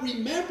God,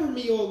 remember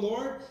me, O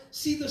Lord.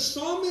 See, the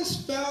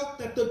psalmist felt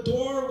that the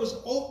door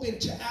was open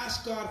to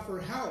ask God for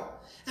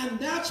help. And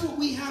that's what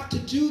we have to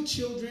do,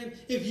 children.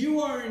 If you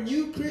are a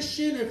new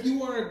Christian, if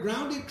you are a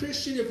grounded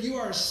Christian, if you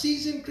are a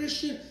seasoned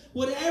Christian,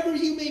 whatever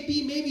you may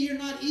be, maybe you're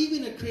not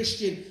even a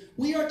Christian,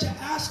 we are to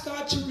ask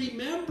God to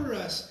remember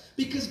us,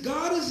 because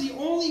God is the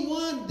only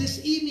one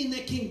this evening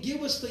that can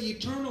give us the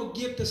eternal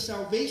gift of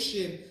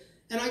salvation.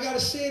 And I got to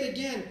say it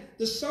again.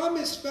 The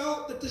psalmist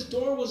felt that this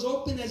door was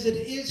open as it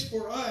is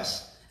for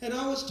us. And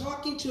I was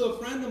talking to a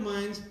friend of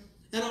mine,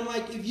 and I'm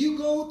like, if you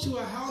go to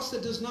a house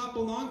that does not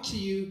belong to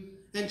you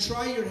and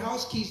try your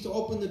house keys to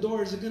open the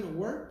door, is it going to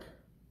work?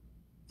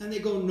 And they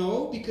go,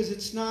 no, because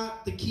it's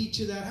not the key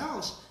to that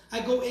house. I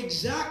go,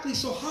 exactly.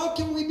 So how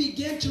can we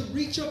begin to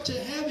reach up to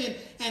heaven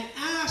and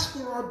ask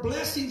for our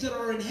blessings that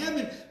are in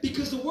heaven?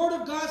 Because the Word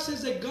of God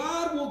says that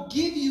God will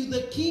give you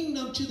the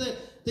kingdom to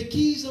the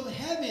keys of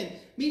heaven.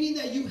 Meaning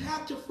that you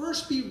have to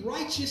first be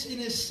righteous in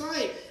His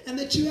sight. And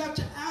that you have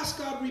to ask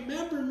God,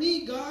 remember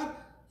me, God.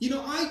 You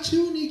know, I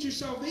too need your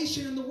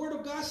salvation. And the Word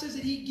of God says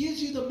that He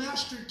gives you the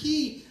master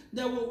key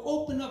that will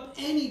open up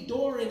any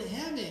door in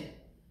heaven.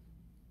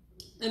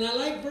 And I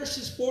like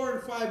verses 4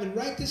 and 5. And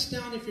write this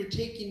down if you're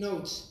taking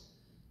notes.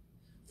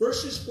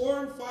 Verses 4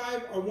 and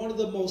 5 are one of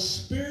the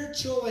most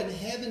spiritual and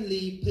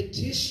heavenly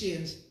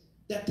petitions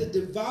that the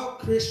devout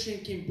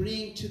Christian can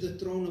bring to the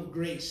throne of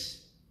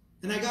grace.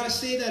 And I got to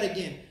say that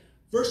again.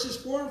 Verses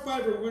 4 and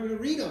 5, we're going to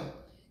read them.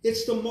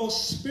 It's the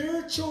most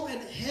spiritual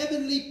and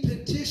heavenly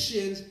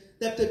petitions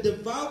that the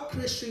devout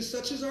Christians,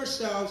 such as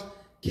ourselves,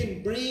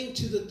 can bring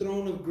to the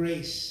throne of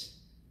grace.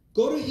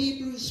 Go to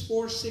Hebrews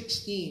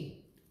 4:16.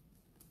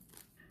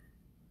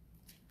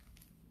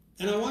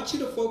 And I want you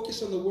to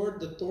focus on the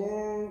word,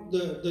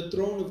 the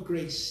throne of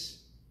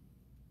grace.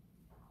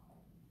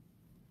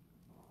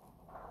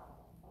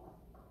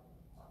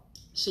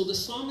 So the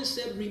psalmist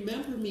said,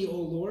 remember me, O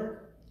Lord.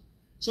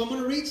 So I'm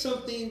going to read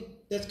something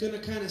that's going to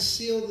kind of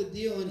seal the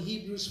deal in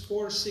Hebrews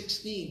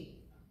 4:16.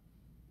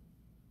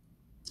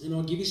 And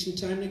I'll give you some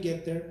time to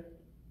get there.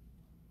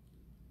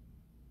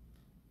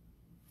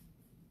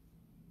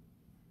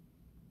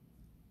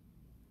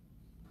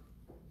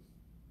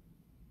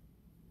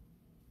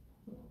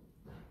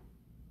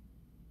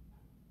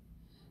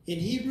 In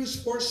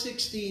Hebrews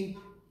 4:16,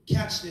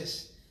 catch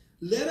this.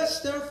 Let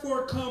us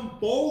therefore come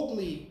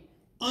boldly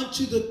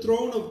unto the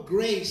throne of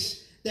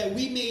grace, that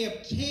we may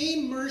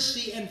obtain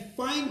mercy and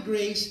find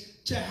grace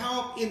to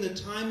help in the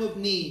time of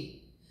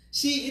need.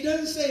 See, it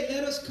doesn't say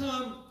let us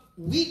come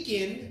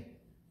weakened,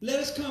 let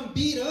us come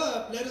beat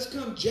up, let us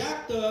come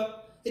jacked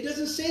up. It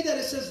doesn't say that.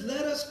 It says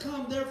let us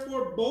come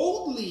therefore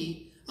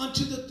boldly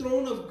unto the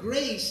throne of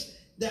grace,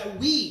 that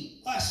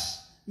we,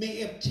 us,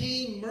 may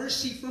obtain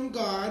mercy from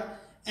God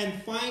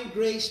and find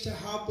grace to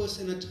help us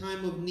in a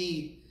time of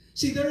need.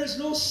 See, there is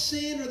no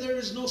sin or there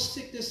is no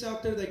sickness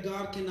out there that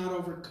God cannot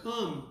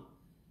overcome.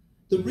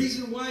 The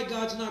reason why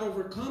God's not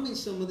overcoming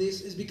some of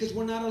this is because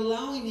we're not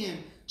allowing Him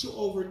to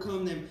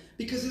overcome them.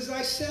 Because as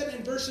I said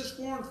in verses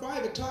 4 and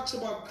 5, it talks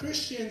about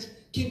Christians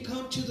can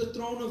come to the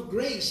throne of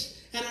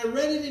grace. And I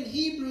read it in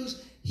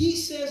Hebrews. He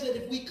says that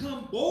if we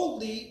come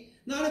boldly,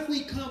 not if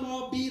we come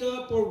all beat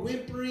up or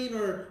whimpering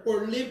or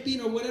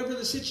limping or whatever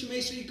the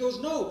situation, he goes,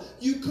 no,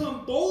 you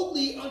come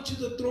boldly unto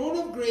the throne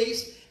of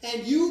grace,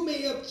 and you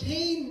may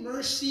obtain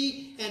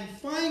mercy and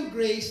find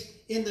grace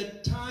in the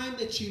time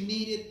that you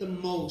need it the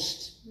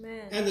most.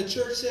 Amen. And the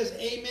church says,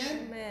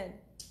 amen. Amen.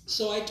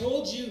 So I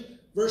told you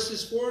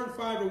verses 4 and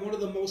 5 are one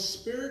of the most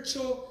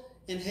spiritual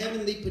and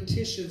heavenly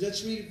petitions.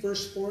 Let's read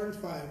verse 4 and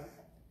 5.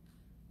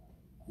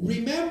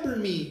 Remember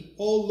me,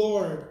 O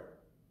Lord,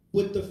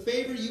 with the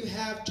favor you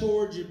have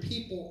towards your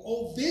people.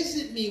 Oh,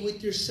 visit me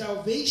with your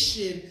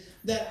salvation.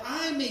 that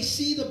I may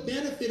see the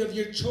benefit of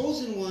your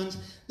chosen ones,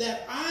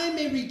 that I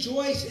may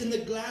rejoice in the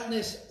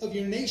gladness of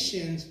your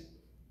nations,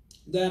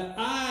 that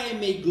I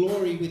may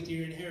glory with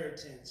your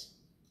inheritance.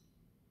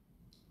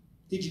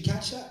 Did you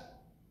catch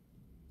that?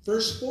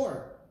 Verse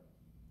 4.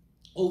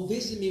 Oh,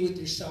 visit me with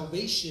your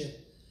salvation.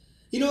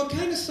 You know, it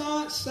kind of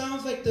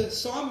sounds like the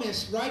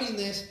psalmist writing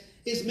this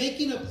is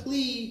making a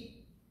plea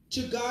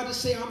to God to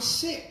say, I'm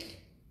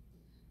sick.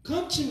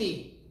 Come to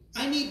me.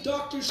 I need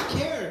doctor's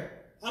care.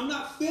 I'm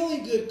not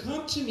feeling good.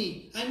 Come to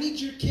me. I need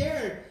your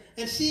care.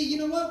 And see, you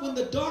know what? When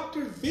the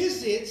doctor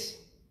visits,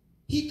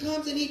 he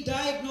comes and he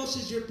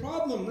diagnoses your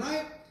problem,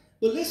 right?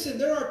 But listen,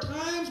 there are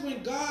times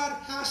when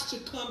God has to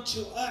come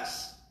to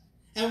us.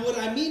 And what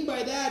I mean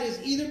by that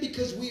is either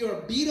because we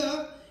are beat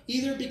up,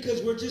 either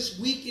because we're just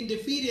weak and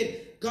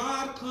defeated,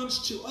 God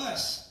comes to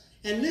us.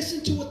 And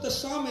listen to what the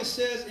psalmist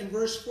says in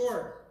verse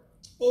 4.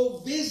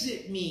 Oh,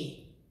 visit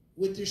me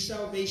with your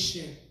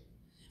salvation.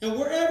 And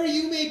wherever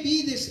you may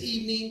be this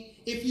evening,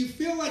 if you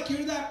feel like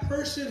you're that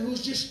person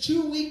who's just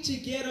too weak to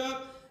get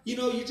up, you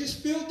know, you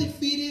just feel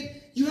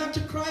defeated, you have to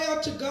cry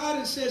out to God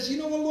and says, you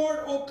know what, Lord,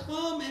 oh,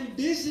 come and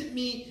visit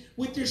me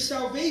with your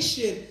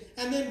salvation.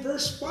 And then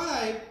verse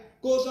 5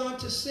 goes on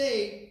to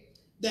say,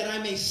 that I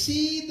may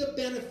see the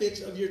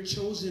benefits of your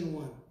chosen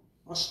one.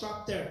 I'll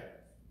stop there.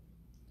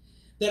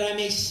 That I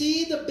may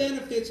see the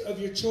benefits of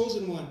your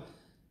chosen one.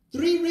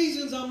 3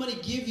 reasons I'm going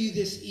to give you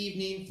this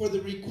evening for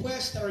the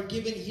requests that are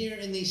given here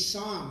in these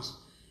Psalms.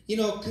 You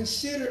know,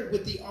 considered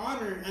with the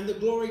honor and the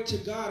glory to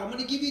God. I'm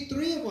going to give you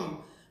 3 of them.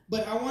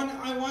 But I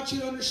want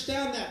you to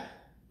understand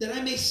that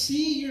I may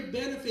see your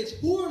benefits.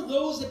 Who are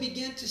those that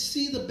began to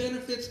see the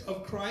benefits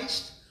of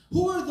Christ?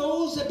 Who are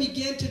those that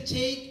began to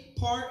take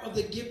part of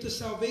the gift of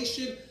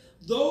salvation?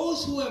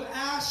 Those who have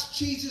asked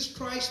Jesus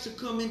Christ to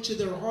come into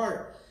their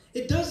heart.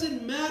 It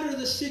doesn't matter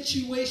the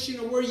situation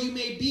or where you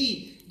may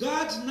be.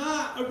 God's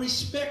not a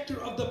respecter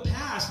of the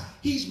past.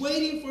 He's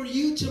waiting for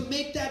you to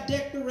make that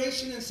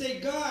declaration and say,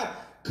 God,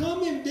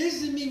 come and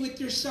visit me with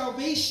your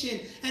salvation.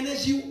 And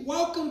as you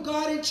welcome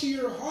God into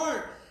your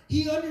heart,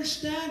 he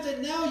understands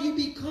that now you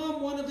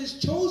become one of his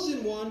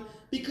chosen one,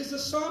 because the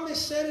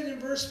psalmist said it in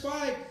verse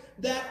 5,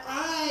 that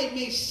I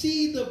may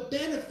see the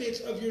benefits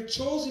of your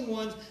chosen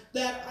ones,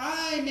 that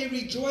I may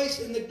rejoice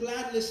in the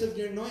gladness of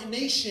your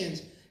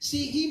nations.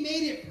 See, he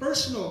made it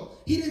personal.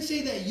 He didn't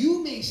say that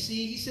you may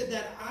see. He said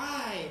that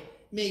I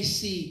may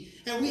see.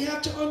 And we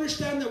have to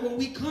understand that when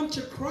we come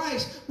to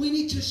Christ, we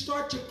need to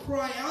start to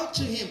cry out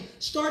to him,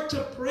 start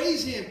to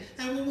praise him.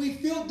 And when we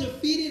feel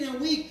defeated and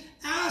weak,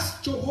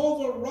 ask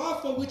Jehovah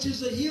Rapha, which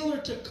is a healer,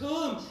 to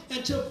come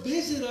and to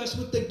visit us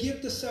with the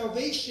gift of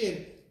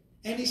salvation.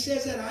 And he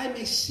says that I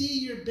may see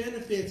your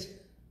benefits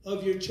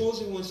of your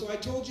chosen one. So I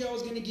told you I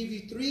was going to give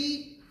you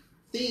 3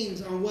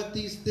 things on what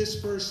this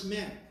verse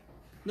meant.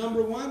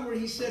 Number 1, where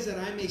he says that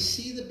I may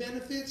see the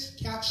benefits.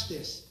 Catch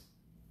this.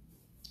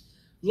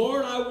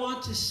 Lord, I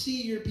want to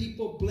see your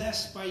people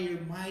blessed by your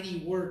mighty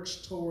works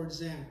towards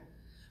them.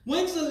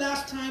 When's the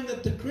last time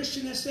that the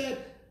Christian has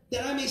said,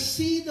 that I may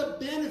see the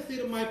benefit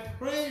of my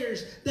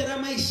prayers, that I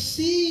may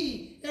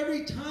see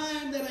every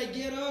time that I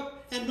get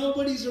up and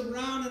nobody's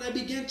around and I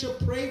begin to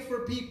pray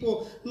for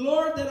people,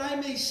 Lord, that I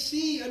may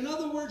see. In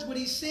other words, what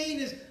he's saying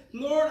is,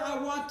 Lord, I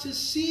want to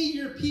see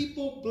your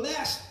people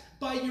blessed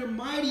by your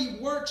mighty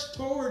works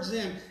towards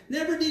them.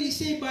 Never did he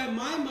say by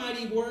my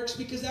mighty works,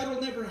 because that will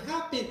never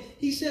happen.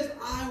 He says,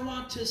 I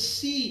want to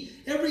see.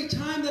 Every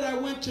time that I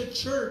went to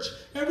church,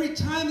 every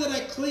time that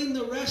I cleaned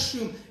the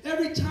restroom,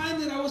 every time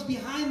that I was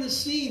behind the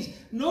scenes,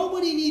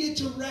 nobody needed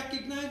to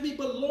recognize me,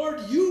 but Lord,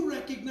 you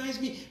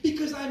recognize me,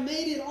 because I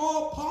made it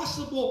all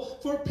possible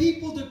for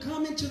people to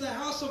come into the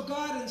house of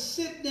God and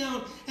sit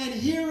down and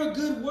hear a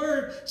good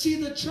word. See,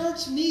 the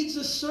church needs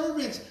the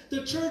servants.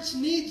 The church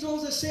needs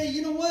those that say,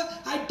 you know what?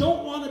 I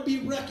don't want to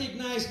be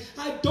recognized.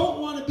 I don't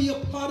want to be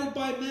applauded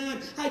by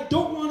man. I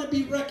don't want to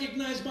be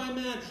recognized by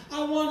man.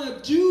 I want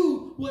to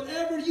do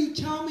whatever you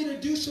tell me to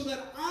do so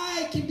that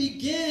I can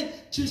begin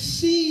to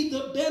see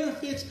the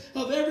benefits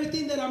of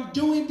everything that I'm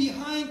doing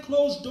behind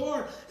closed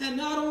door. And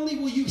not only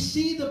will you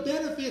see the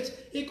benefits,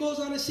 it goes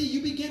on to see,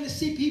 you begin to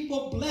see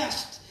people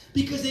blessed,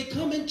 because they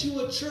come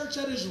into a church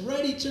that is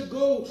ready to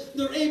go.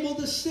 They're able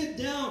to sit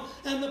down,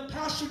 and the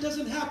pastor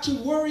doesn't have to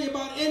worry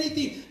about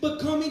anything but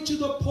coming to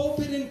the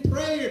pulpit in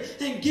prayer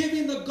and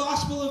giving the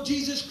gospel of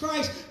Jesus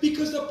Christ,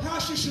 because the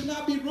pastor should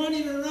not be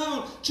running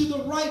around to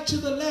the right, to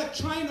the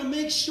left, trying to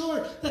make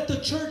sure that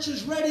the church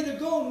is ready to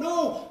go.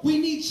 No, we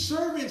need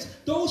servants,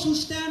 those who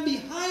stand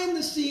behind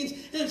the scenes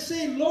and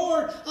say,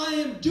 Lord, I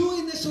am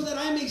doing this so that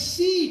I may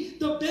see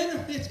the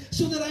benefits,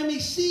 so that I may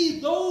see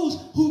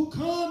those who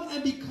come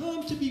and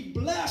become to be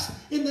blessed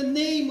in the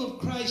name of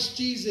Christ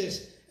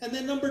Jesus. And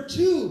then number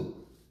 2,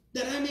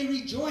 that I may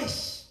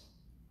rejoice.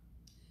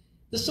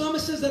 The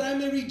psalmist says that I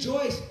may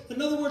rejoice.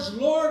 In other words,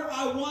 Lord,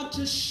 I want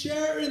to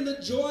share in the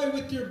joy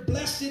with your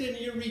blessed and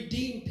your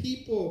redeemed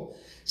people.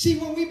 See,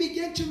 when we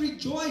begin to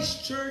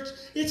rejoice, church,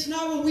 it's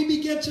not when we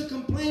begin to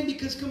complain,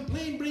 because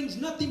complaint brings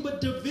nothing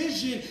but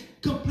division.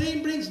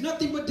 Complaint brings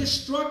nothing but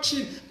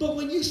destruction. But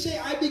when you say,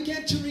 I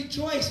began to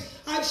rejoice,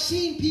 I've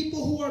seen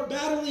people who are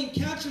battling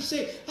cancer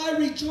say, I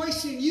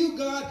rejoice in you,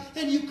 God.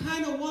 And you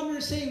kind of wonder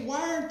and say, why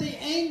aren't they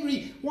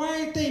angry?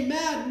 Why aren't they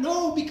mad?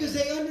 No, because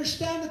they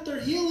understand that their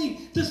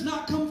healing does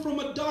not come from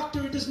a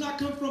doctor. It does not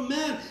come from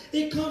man.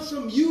 It comes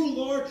from you,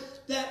 Lord,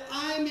 that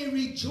I may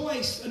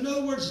rejoice. In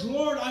other words,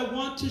 Lord, I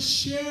want to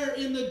share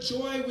in the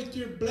joy with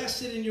your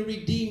blessed and your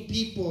redeemed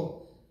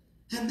people.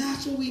 And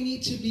that's what we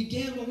need to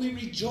begin, when we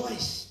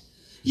rejoice.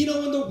 You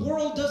know, when the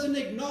world doesn't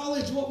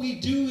acknowledge what we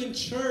do in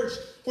church,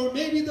 or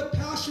maybe the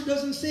pastor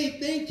doesn't say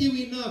thank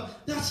you enough,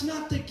 that's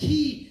not the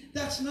key.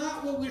 That's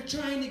not what we're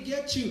trying to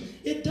get to.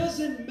 It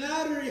doesn't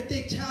matter if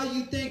they tell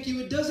you thank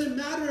you. It doesn't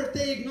matter if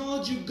they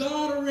acknowledge you.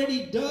 God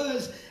already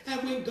does.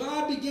 And when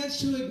God begins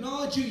to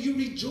acknowledge you, you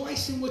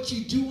rejoice in what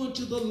you do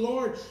unto the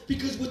Lord,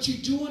 because what you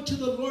do unto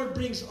the Lord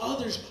brings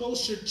others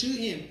closer to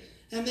him.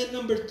 And then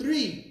number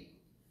 3,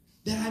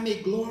 that I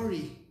may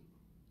glory.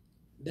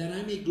 That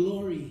I may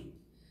glory.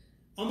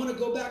 I'm going to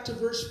go back to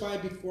verse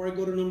 5 before I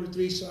go to number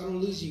 3 so I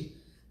don't lose you.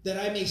 That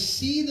I may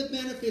see the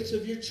benefits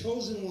of your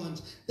chosen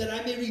ones. That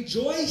I may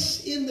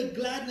rejoice in the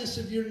gladness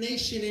of your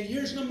nation. And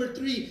here's number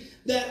 3.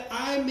 That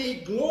I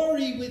may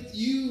glory with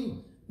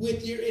you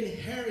with your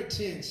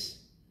inheritance.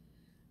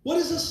 What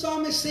is the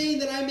psalmist saying?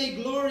 That I may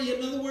glory?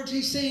 In other words,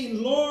 he's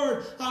saying,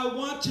 Lord, I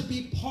want to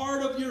be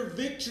part of your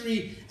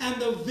victory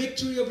and the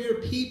victory of your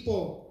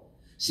people.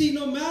 See,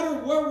 no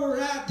matter where we're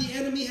at, the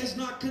enemy has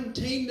not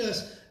contained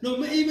us.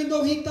 No, even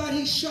though he thought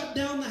he shut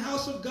down the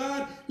house of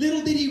God,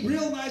 little did he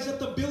realize that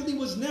the building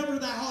was never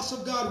the house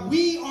of God.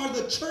 We are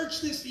the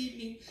church this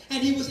evening,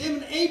 and he was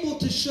even able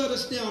to shut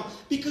us down,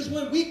 because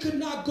when we could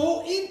not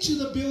go into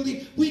the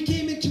building, we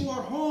came into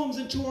our homes,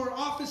 into our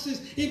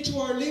offices, into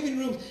our living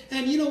rooms.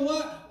 And you know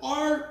what?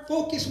 Our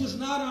focus was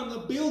not on the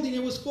building.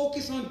 It was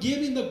focused on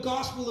giving the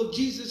gospel of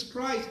Jesus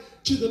Christ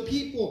to the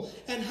people.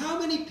 And how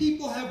many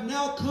people have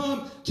now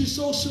come to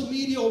social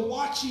media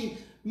watching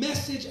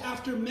message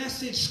after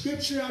message,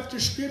 scripture after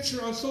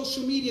scripture on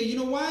social media? You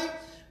know why?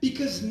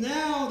 Because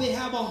now they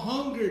have a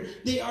hunger.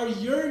 They are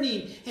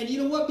yearning. And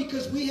you know what?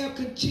 Because we have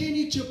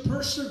continued to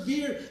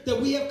persevere, that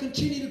we have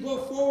continued to go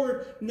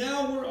forward,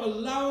 now we're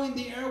allowing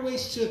the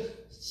airways to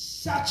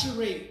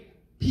saturate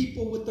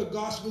people with the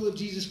gospel of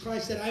Jesus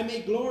Christ. That I may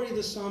glory,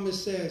 the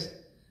psalmist says.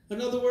 In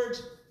other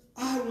words,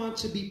 I want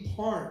to be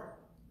part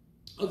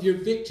of your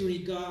victory,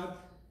 God,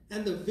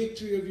 and the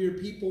victory of your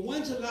people.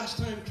 When's the last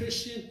time,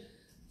 Christian,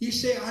 you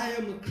say, I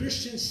am a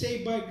Christian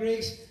saved by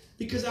grace?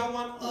 Because I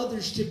want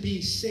others to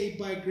be saved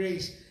by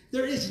grace.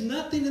 There is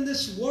nothing in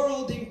this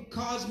world that can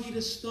cause me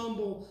to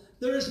stumble.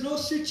 There is no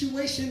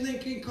situation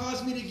that can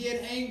cause me to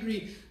get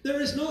angry.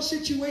 There is no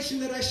situation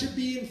that I should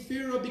be in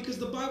fear of, because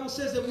the Bible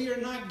says that we are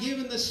not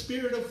given the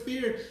spirit of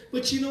fear.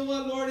 But you know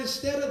what, Lord?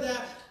 Instead of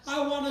that,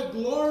 I want to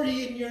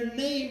glory in your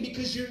name,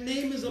 because your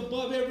name is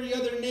above every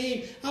other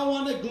name. I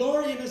want to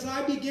glory, and as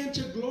I begin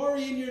to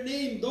glory in your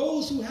name,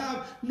 those who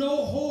have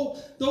no hope,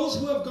 those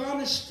who have gone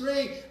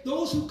astray,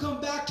 those who come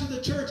back to the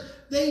church,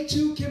 they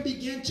too can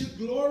begin to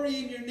glory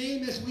in your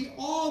name. As we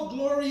all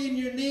glory in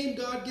your name,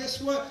 God, guess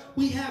what?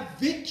 We have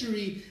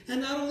victory. And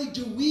not only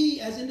do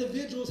we as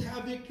individuals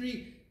have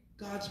victory,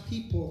 God's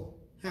people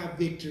have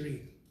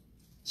victory.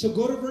 So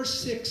go to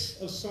verse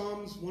 6 of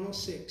Psalms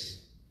 106.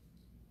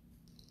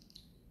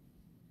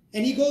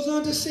 And he goes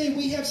on to say,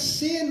 we have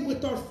sinned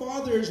with our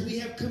fathers, we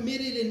have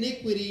committed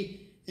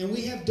iniquity, and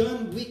we have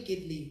done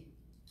wickedly.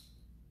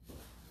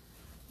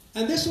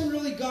 And this one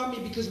really got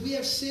me, because we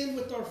have sinned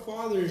with our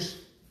fathers.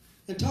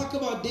 And talk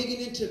about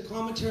digging into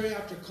commentary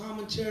after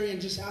commentary and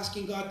just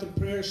asking God to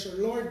prayer. So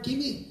Lord, give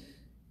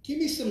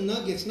me some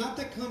nuggets, not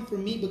that come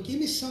from me, but give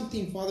me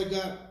something, Father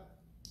God,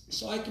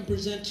 so I can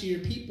present to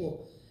your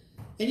people.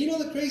 And you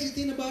know the crazy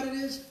thing about it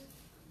is,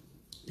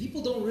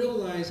 people don't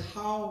realize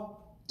how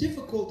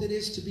difficult it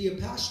is to be a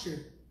pastor,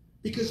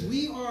 because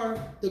we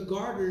are the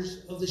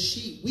guarders of the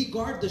sheep. We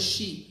guard the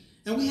sheep,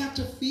 and we have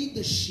to feed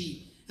the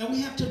sheep, and we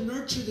have to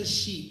nurture the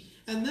sheep.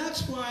 And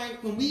that's why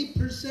when we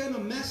present a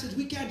message,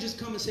 we can't just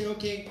come and say,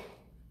 okay,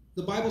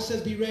 the Bible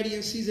says be ready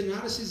in season and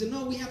out of season.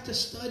 No, we have to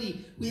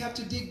study. We have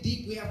to dig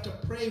deep. We have to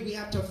pray. We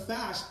have to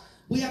fast.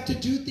 We have to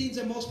do things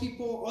that most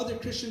people, other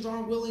Christians,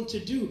 aren't willing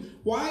to do.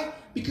 Why?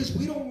 Because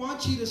we don't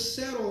want you to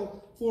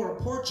settle for a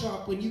pork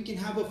chop when you can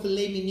have a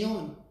filet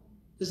mignon.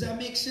 Does that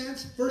make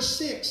sense? Verse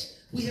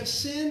 6, we have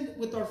sinned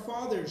with our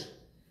fathers.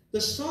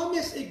 The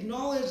psalmist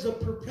acknowledged the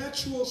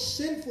perpetual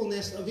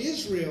sinfulness of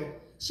Israel.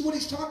 So what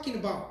he's talking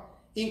about,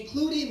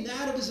 including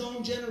that of his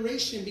own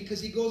generation,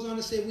 because he goes on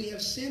to say, we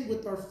have sinned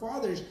with our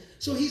fathers.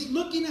 So he's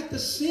looking at the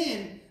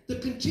sin, the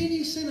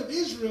continued sin of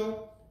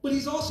Israel, but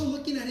he's also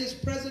looking at his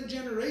present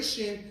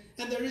generation,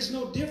 and there is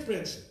no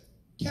difference.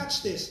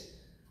 Catch this.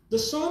 The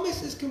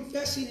psalmist is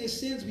confessing his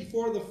sins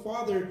before the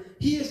Father.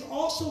 He is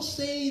also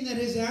saying that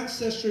his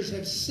ancestors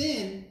have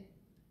sinned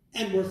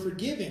and were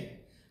forgiven.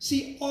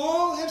 See,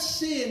 all have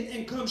sinned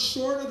and come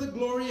short of the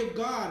glory of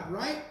God,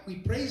 right? We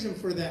praise him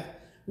for that.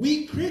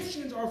 We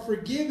Christians are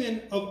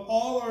forgiven of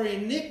all our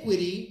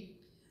iniquity.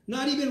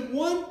 Not even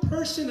one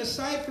person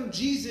aside from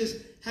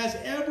Jesus has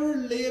ever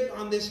lived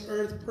on this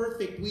earth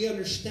perfect. We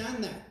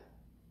understand that.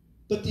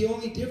 But the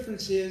only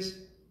difference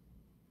is,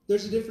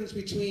 there's a difference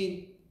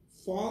between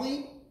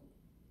falling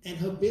and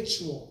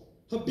habitual.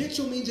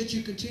 Habitual means that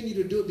you continue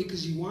to do it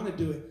because you want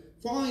to do it.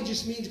 Falling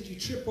just means if you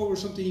trip over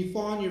something, you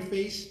fall on your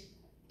face,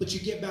 but you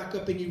get back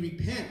up and you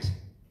repent.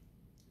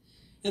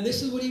 And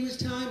this is what he was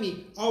telling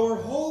me. Our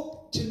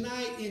hope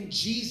tonight in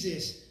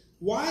Jesus.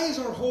 Why is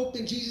our hope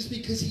in Jesus?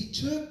 Because he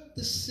took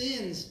the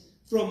sins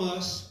from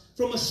us,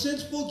 from a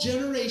sinful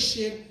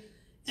generation,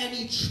 and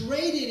he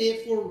traded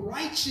it for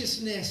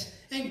righteousness.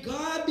 And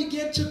God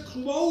began to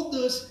clothe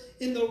us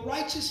in the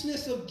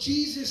righteousness of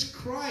Jesus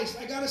Christ.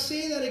 I got to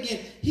say that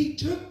again. He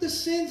took the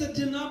sins that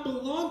did not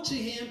belong to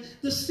him,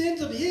 the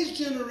sins of his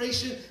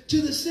generation, to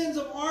the sins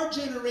of our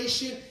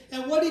generation.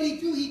 And what did he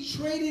do? He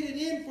traded it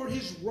in for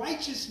his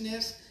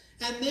righteousness.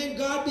 And then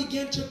God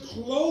began to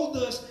clothe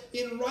us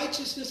in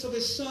righteousness of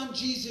his son,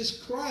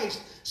 Jesus Christ.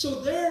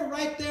 So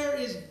right there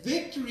is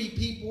victory,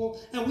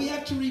 people. And we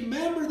have to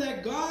remember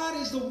that God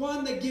is the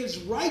one that gives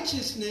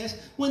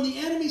righteousness. When the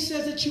enemy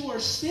says that you are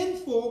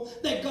sinful,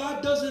 that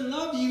God doesn't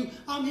love you,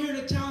 I'm here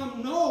to tell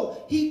him,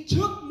 no, he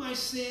took my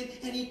sin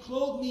and he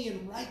clothed me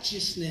in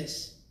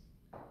righteousness.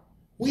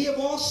 We have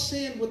all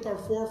sinned with our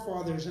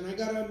forefathers. And I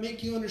got to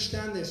make you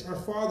understand this, our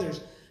fathers.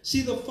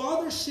 See, the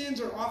father's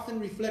sins are often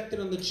reflected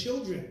on the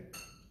children.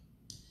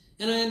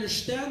 And I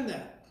understand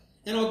that.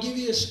 And I'll give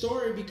you a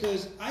story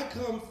because I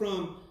come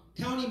from,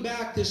 counting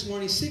back this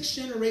morning, 6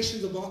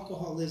 generations of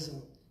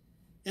alcoholism.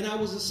 And I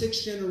was the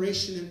 6th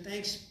generation, and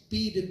thanks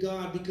be to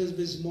God because of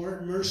his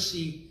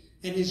mercy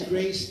and his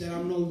grace that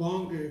I'm no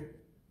longer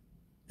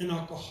an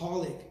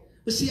alcoholic.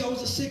 But see, I was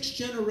the 6th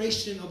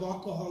generation of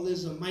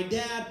alcoholism. My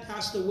dad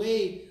passed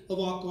away of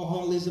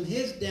alcoholism.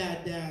 His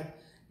dad,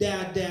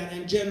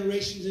 and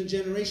generations and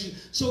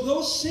generations. So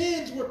those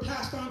sins were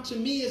passed on to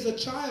me as a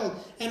child.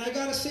 And I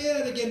got to say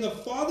that again. The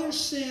father's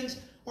sins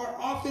are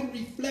often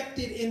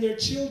reflected in their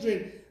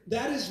children.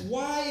 That is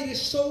why it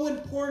is so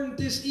important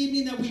this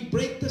evening that we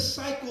break the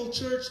cycle,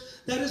 church.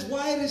 That is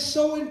why it is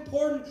so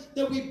important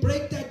that we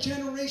break that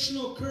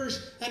generational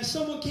curse. And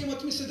someone came up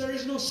to me and said, there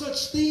is no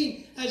such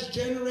thing as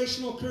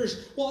generational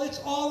curse. Well,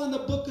 it's all in the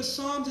book of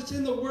Psalms. It's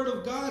in the Word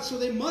of God. So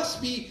there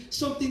must be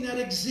something that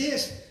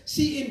exists.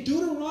 See, in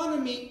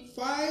Deuteronomy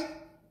 5,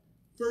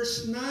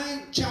 verse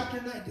 9,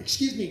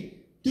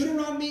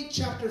 Deuteronomy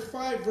chapter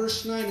 5,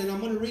 verse 9, and I'm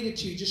going to read it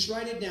to you. Just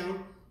write it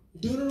down.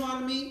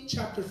 Deuteronomy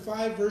chapter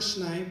 5, verse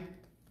 9.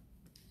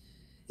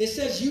 It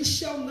says, you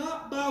shall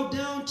not bow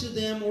down to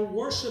them or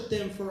worship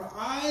them, for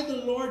I, the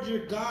Lord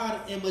your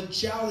God, am a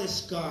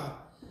jealous God,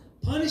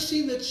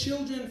 punishing the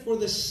children for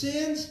the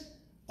sins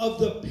of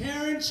the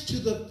parents to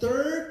the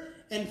 3rd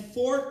and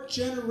 4th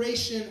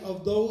generation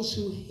of those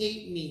who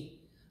hate me.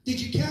 Did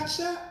you catch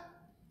that?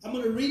 I'm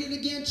going to read it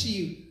again to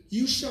you.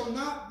 You shall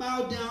not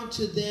bow down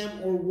to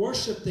them or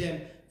worship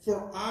them,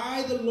 for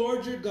I, the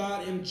Lord your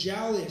God, am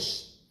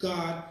jealous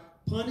God,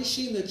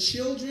 punishing the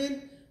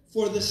children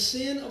for the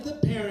sin of the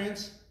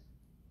parents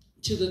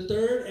to the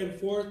 3rd and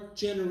 4th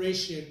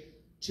generation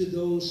to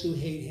those who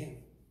hate him.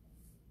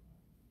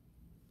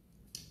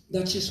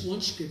 That's just one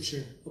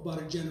scripture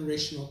about a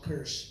generational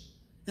curse.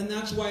 And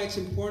that's why it's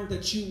important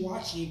that you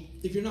watching,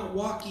 if you're not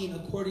walking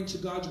according to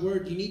God's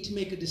word, you need to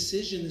make a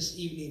decision this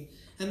evening.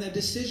 And that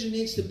decision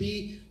needs to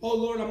be, oh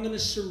Lord, I'm going to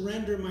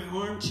surrender my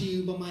arm to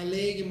you, but my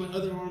leg and my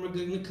other arm are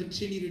going to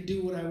continue to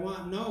do what I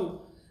want.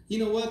 No. You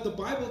know what? The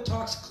Bible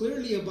talks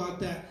clearly about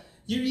that.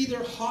 You're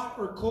either hot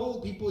or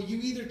cold, people. You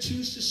either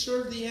choose to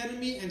serve the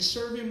enemy and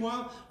serve him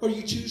well, or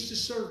you choose to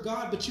serve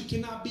God, but you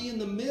cannot be in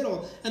the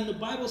middle. And the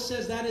Bible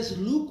says that is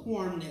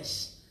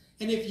lukewarmness.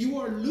 And if you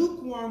are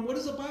lukewarm, what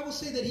does the Bible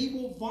say? That he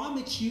will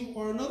vomit you,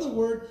 or another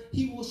word,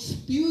 he will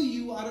spew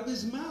you out of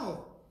his mouth.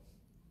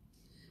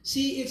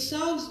 See, it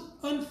sounds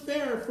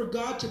unfair for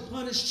God to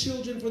punish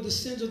children for the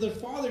sins of their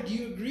father. Do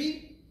you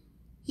agree?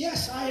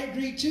 Yes, I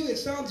agree too. It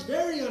sounds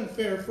very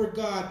unfair for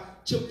God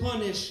to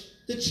punish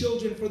the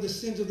children for the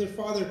sins of their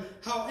father.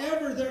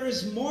 However, there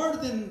is more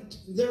than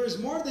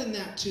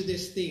that to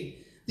this thing.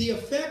 The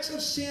effects of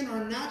sin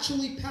are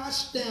naturally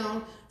passed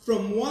down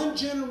from one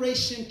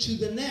generation to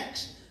the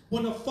next.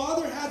 When a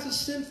father has a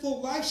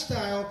sinful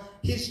lifestyle,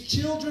 his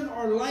children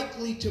are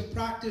likely to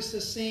practice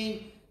the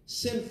same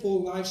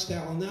sinful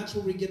lifestyle. And that's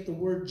where we get the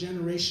word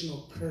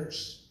generational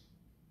curse.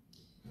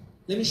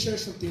 Let me share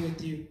something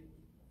with you.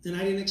 And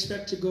I didn't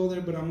expect to go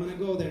there, but I'm going to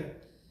go there.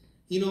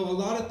 You know, a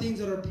lot of things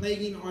that are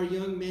plaguing our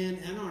young man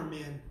and our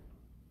man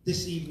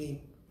this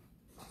evening.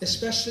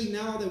 Especially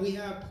now that we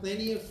have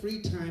plenty of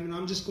free time. And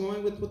I'm just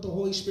going with what the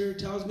Holy Spirit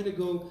tells me to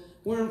go.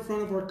 We're in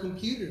front of our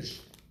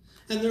computers.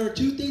 And there are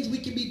 2 things we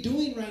can be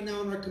doing right now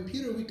on our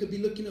computer. We could be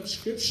looking up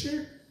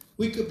scripture.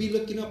 We could be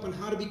looking up on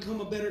how to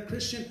become a better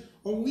Christian.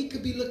 Or we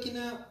could be looking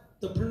at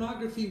the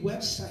pornography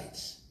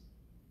websites.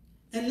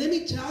 And let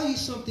me tell you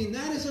something,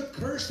 that is a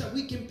curse that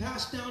we can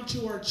pass down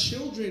to our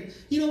children.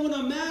 You know, when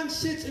a man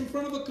sits in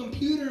front of a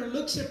computer and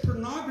looks at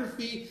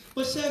pornography,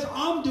 but says,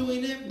 I'm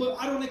doing it, but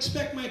I don't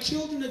expect my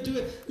children to do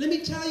it, let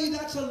me tell you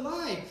that's a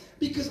lie.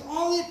 Because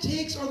all it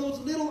takes are those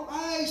little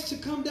eyes to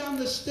come down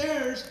the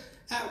stairs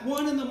at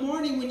 1 in the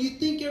morning when you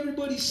think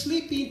everybody's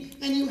sleeping,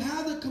 and you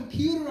have the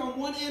computer on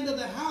one end of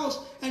the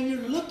house, and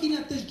you're looking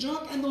at this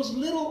junk, and those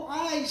little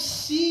eyes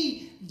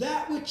see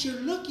that which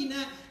you're looking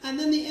at, and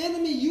then the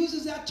enemy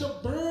uses that to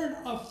burn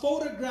a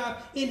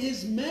photograph in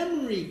his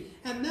memory.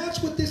 And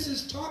that's what this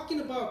is talking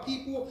about,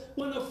 people.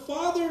 When a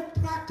father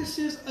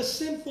practices a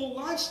sinful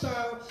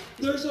lifestyle,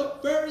 there's a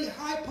very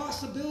high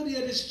possibility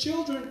that his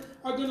children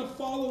are going to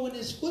follow in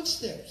his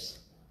footsteps.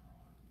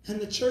 And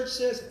the church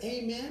says,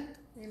 amen.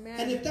 Amen.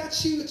 And if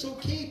that's you, it's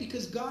okay,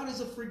 because God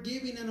is a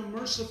forgiving and a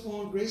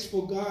merciful and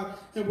graceful God,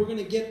 and we're going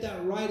to get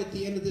that right at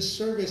the end of this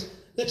service.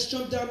 Let's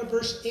jump down to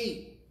verse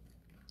 8.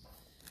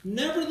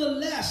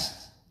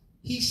 Nevertheless,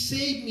 he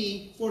saved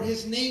me for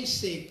his name's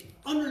sake.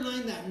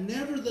 Underline that.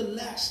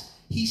 Nevertheless,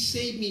 he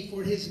saved me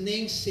for his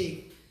name's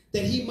sake,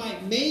 that he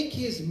might make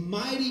his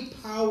mighty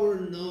power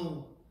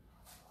known.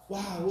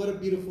 Wow, what a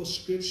beautiful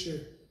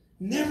scripture.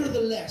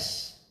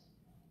 Nevertheless,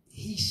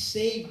 he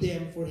saved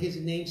them for his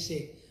name's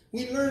sake.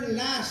 We learned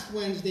last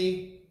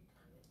Wednesday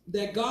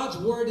that God's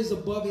word is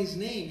above his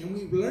name, and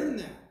we learned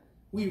that.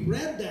 We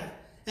read that.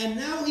 And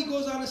now he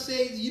goes on to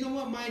say, you know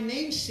what, my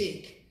name's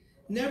sake.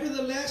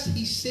 Nevertheless,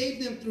 he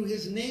saved them through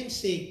his name's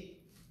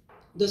sake.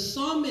 The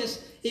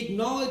psalmist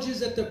acknowledges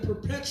that the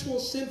perpetual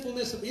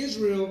sinfulness of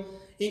Israel,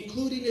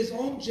 including his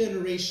own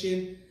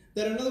generation,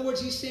 that in other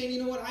words, he's saying,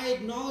 you know what, I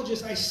acknowledge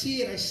this, I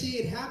see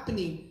it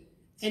happening.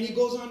 And he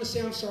goes on to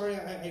say, I'm sorry,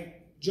 I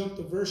jumped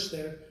a verse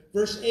there.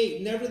 Verse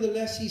 8,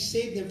 nevertheless, he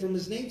saved them from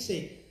his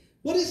namesake.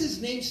 What is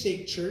his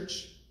namesake,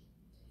 church?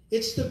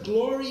 It's the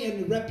glory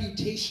and the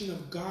reputation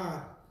of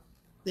God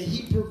that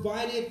he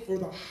provided for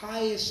the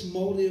highest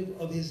motive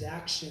of his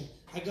action.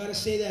 I got to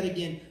say that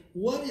again.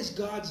 What is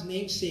God's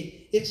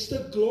namesake? It's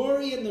the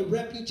glory and the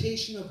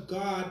reputation of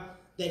God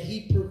that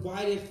he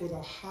provided for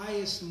the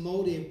highest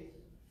motive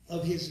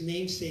of his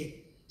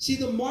namesake. See,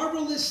 the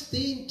marvelous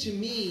thing to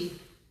me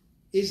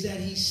is that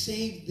he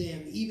saved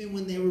them even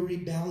when they were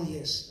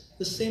rebellious.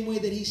 The same way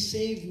that he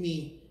saved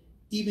me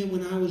even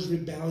when I was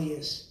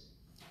rebellious.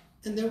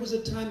 And there was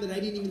a time that I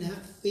didn't even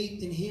have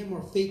faith in him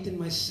or faith in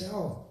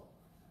myself.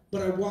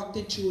 But I walked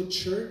into a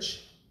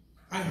church.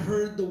 I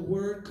heard the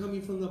word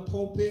coming from the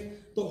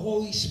pulpit. The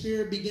Holy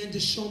Spirit began to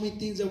show me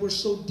things that were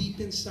so deep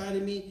inside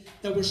of me,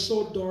 that were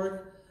so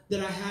dark, that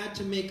I had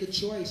to make a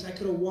choice. I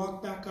could have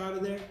walked back out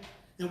of there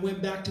and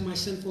went back to my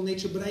sinful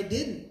nature, but I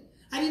didn't.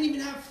 I didn't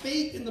even have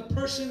faith in the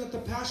person that the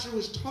pastor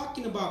was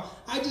talking about.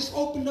 I just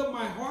opened up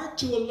my heart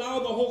to allow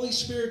the Holy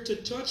Spirit to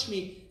touch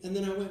me, and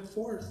then I went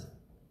forth.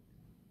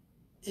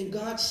 And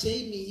God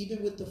saved me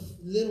even with the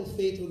little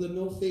faith or the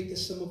no faith that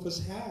some of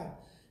us have.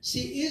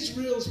 See,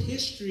 Israel's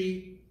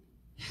history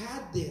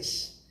had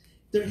this.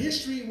 Their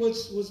history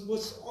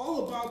was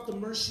all about the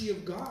mercy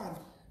of God.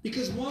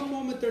 Because one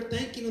moment they're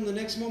thanking him, the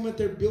next moment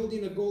they're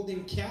building a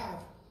golden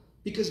calf.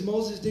 Because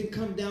Moses didn't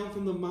come down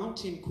from the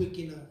mountain quick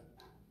enough.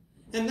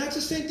 And that's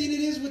the same thing it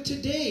is with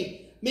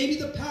today. Maybe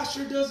the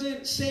pastor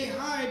doesn't say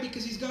hi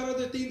because he's got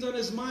other things on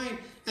his mind.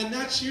 And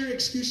that's your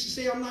excuse to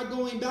say, I'm not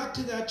going back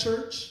to that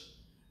church.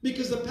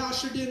 Because the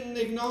pastor didn't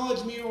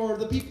acknowledge me or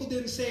the people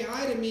didn't say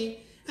hi to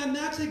me. And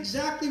that's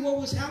exactly what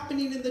was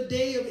happening in the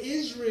day of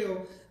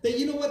Israel. That,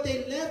 you know what,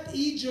 they left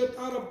Egypt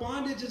out of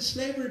bondage and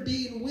slavery,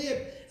 being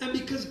whipped. And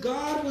because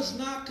God was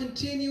not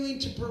continuing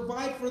to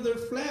provide for their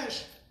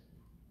flesh,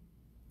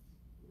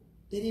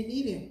 they didn't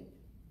need him.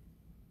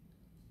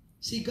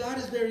 See, God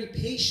is very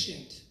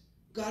patient.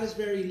 God is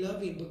very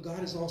loving, but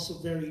God is also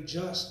very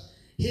just.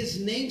 His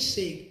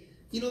namesake,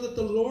 you know that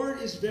the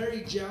Lord is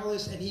very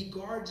jealous and he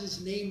guards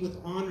his name with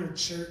honor,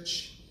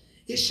 church.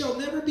 It shall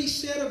never be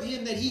said of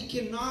him that he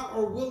cannot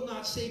or will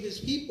not save his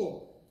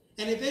people.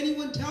 And if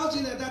anyone tells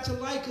you that, that's a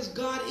lie, because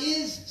God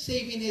is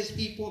saving his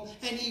people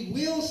and he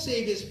will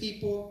save his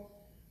people.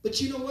 But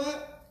you know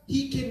what?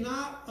 He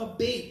cannot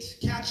abate,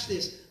 catch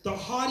this, the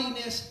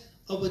haughtiness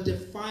of a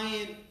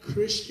defiant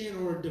Christian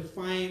or a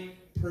defiant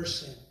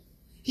person.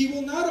 He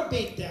will not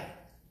abate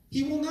that.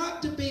 He will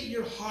not debate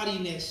your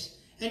haughtiness.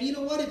 And you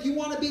know what? If you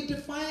want to be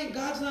defiant,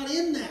 God's not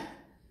in that.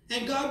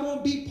 And God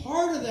won't be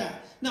part of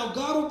that. Now,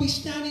 God will be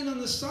standing on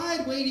the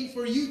side waiting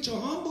for you to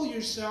humble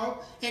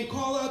yourself and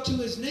call out to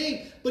his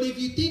name. But if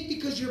you think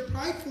because you're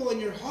prideful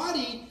and you're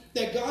haughty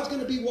that God's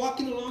going to be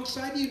walking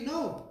alongside you,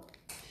 no.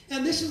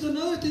 And this is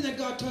another thing that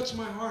God touched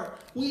my heart.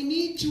 We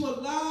need to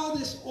allow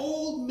this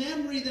old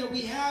memory that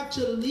we have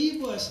to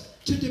leave us,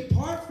 to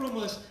depart from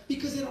us,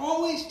 because it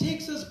always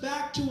takes us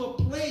back to a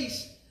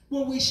place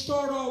where we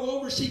start all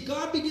over. See,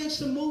 God begins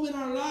to move in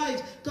our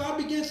lives. God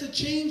begins to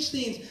change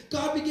things.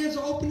 God begins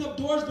to open up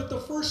doors, but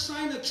the first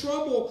sign of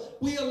trouble,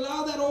 we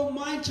allow that old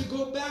mind to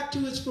go back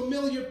to its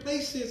familiar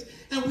places,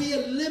 and we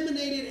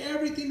eliminated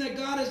everything that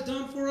God has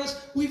done for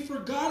us. We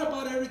forgot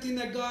about everything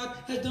that God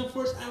has done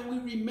for us, and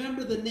we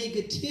remember the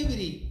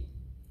negativity.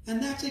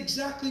 And that's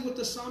exactly what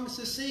the psalmist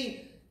is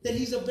saying, that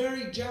he's a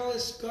very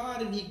jealous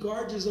God and he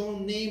guards his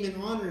own name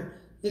and honor.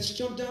 Let's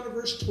jump down to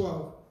verse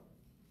 12.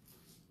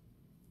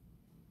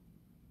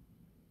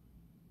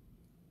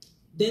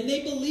 Then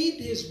they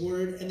believed his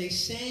word and they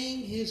sang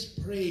his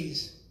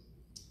praise.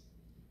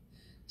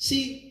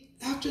 See,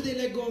 after they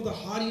let go of the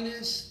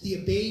haughtiness, the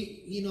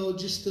abate,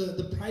 just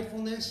the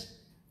pridefulness,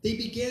 they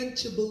began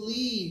to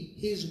believe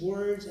his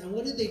words. And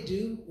what did they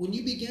do? When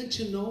you begin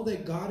to know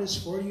that God is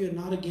for you and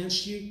not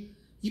against you,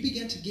 you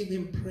begin to give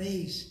him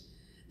praise.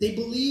 They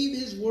believed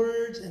his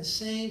words and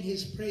sang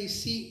his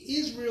praise. See,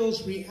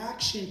 Israel's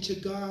reaction to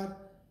God's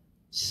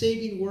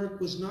saving work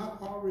was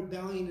not all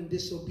rebellion and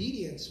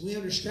disobedience. We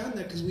understand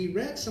that because we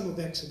read some of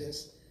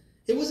Exodus.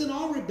 It wasn't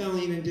all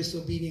rebellion and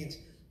disobedience.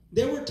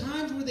 There were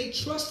times where they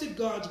trusted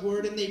God's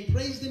word and they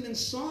praised him in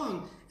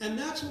song. And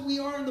that's what we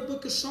are in the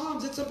book of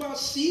Psalms. It's about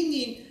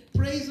singing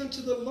praise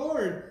unto the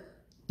Lord.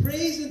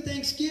 Praise and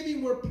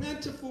thanksgiving were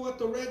plentiful at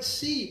the Red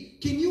Sea.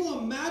 Can you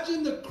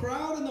imagine the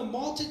crowd and the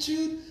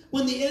multitude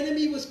when the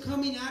enemy was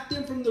coming at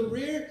them from the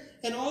rear,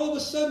 and all of a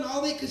sudden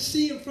all they could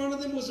see in front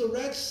of them was a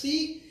Red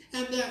Sea?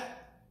 And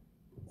that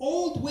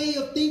old way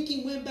of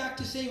thinking went back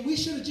to saying we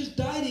should have just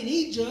died in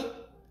Egypt.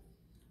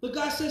 But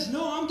God says,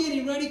 no, I'm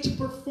getting ready to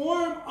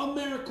perform a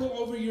miracle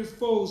over your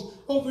foes,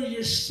 over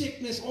your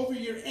sickness, over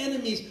your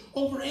enemies,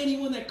 over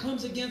anyone that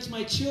comes against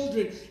my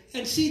children.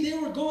 And see, they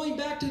were going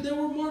back to, there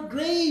were more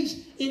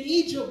graves in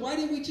Egypt. Why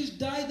didn't we just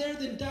die there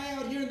than die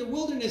out here in the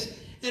wilderness?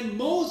 And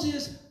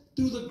Moses,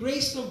 through the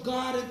grace of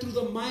God and through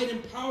the might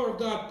and power of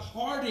God,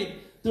 parted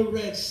the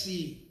Red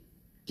Sea.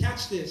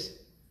 Catch this.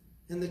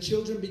 And the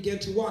children began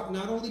to walk.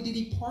 Not only did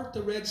he part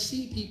the Red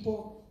Sea,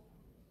 people,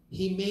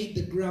 he made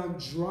the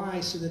ground dry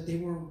so that they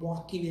weren't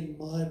walking in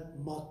mud,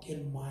 muck,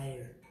 and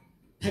mire.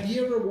 Have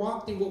you ever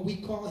walked in what we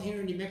call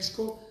here in New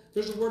Mexico?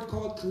 There's a word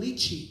called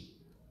caliche,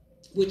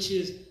 which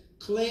is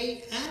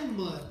clay and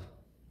mud.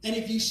 And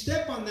if you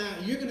step on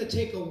that, you're going to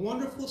take a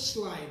wonderful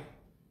slide.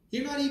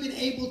 You're not even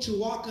able to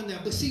walk on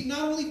that. But see,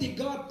 not only did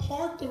God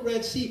part the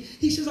Red Sea,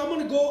 he says, I'm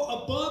going to go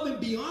above and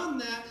beyond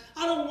that.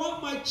 I don't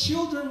want my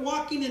children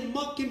walking in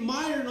muck and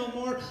mire no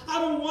more. I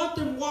don't want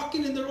them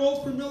walking in their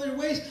old familiar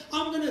ways.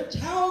 I'm going to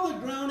tell the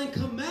ground and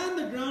command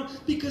the ground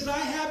because I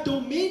have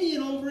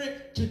dominion over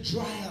it to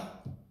dry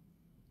up.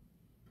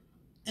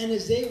 And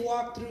as they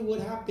walked through,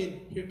 what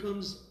happened? Here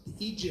comes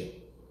Egypt,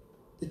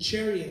 the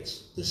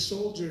chariots, the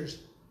soldiers,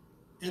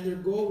 and their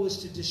goal was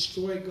to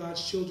destroy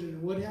God's children.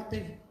 And what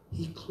happened?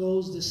 He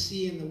closed the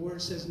sea, and the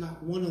word says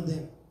not one of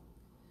them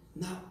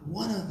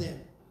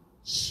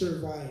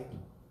survived.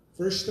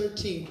 Verse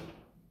 13.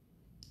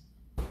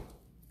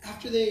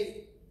 After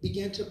they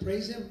began to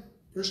praise him,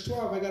 verse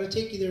 12, I got to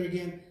take you there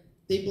again.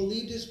 They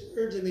believed his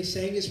words and they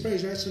sang his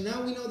praise, right? So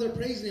now we know they're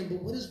praising him,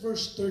 but what does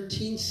verse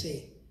 13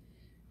 say?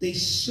 They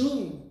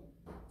soon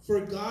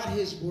forgot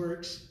his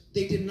works.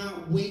 They did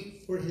not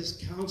wait for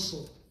his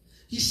counsel.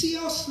 You see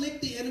how slick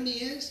the enemy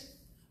is?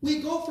 We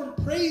go from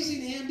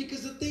praising him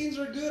because the things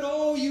are good.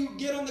 Oh, you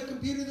get on the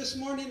computer this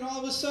morning and all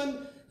of a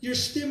sudden your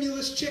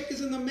stimulus check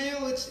is in the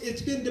mail.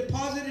 It's been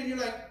deposited and you're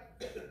like,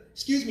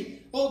 excuse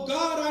me. Oh,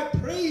 God, I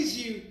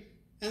praise you.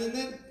 And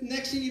then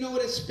next thing you know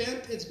what it's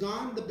spent. It's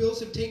gone. The bills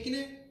have taken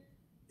it.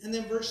 And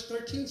then verse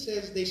 13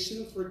 says they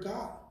soon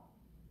forgot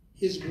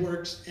his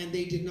works and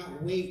they did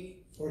not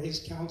wait for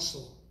his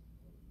counsel.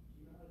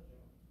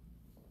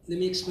 Let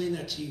me explain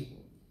that to you.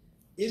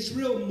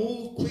 Israel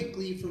moved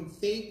quickly from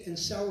faith and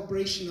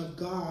celebration of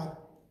God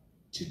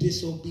to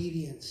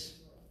disobedience.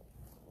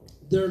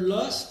 Their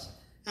lust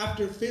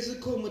after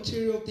physical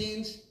material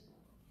things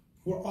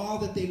were all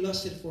that they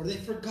lusted for. They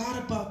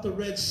forgot about the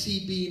Red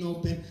Sea being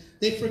open.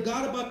 They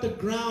forgot about the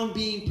ground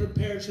being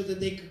prepared so that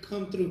they could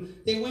come through.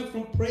 They went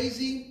from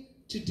praising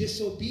to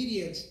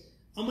disobedience.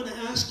 I'm going to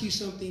ask you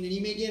something, and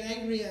you may get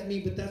angry at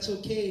me, but that's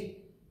okay.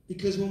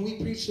 Because when we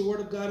preach the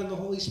word of God and the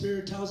Holy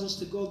Spirit tells us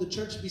to go, the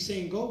church will be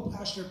saying, go,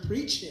 Pastor,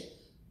 preach it.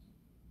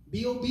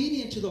 Be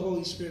obedient to the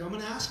Holy Spirit. I'm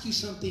going to ask you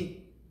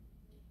something.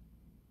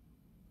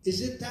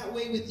 Is it that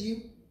way with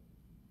you?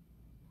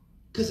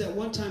 Because at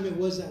one time it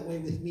was that way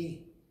with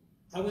me.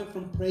 I went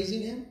from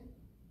praising him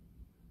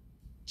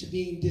to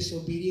being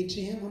disobedient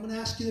to him. I'm going to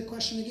ask you the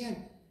question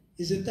again.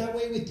 Is it that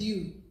way with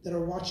you that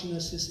are watching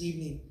us this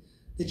evening?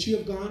 That you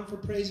have gone for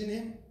praising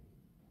him?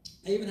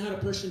 I even had a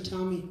person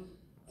tell me,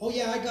 oh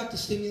yeah, I got the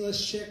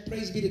stimulus check,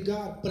 praise be to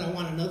God, but I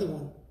want another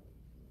one.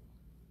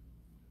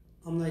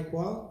 I'm like,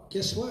 well,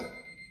 guess what?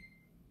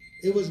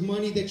 It was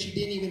money that you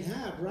didn't even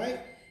have, right?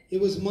 It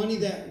was money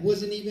that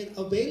wasn't even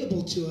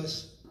available to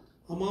us.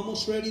 I'm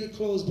almost ready to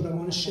close, but I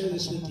want to share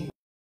this with you.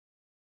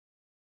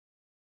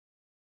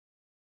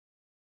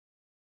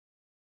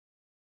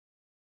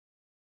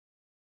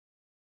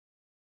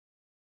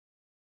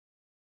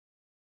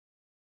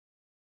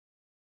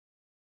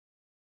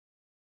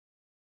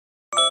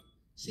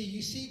 See,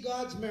 you see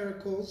God's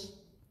miracles,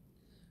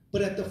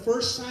 but at the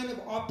first sign of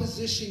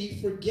opposition,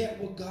 you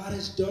forget what God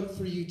has done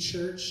for you,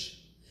 church.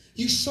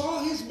 You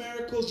saw his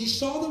miracles, you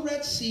saw the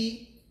Red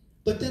Sea,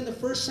 but then the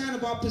first sign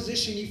of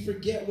opposition, you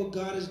forget what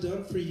God has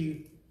done for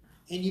you.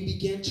 and you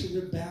begin to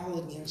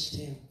rebel against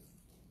him.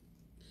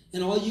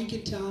 And all you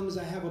can tell him is,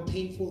 I have a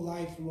painful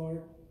life,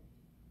 Lord.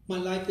 My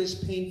life is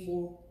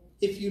painful.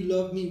 If you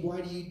love me,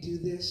 why do you do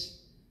this?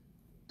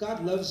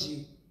 God loves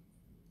you.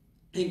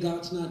 And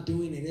God's not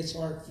doing it. It's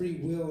our free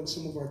will and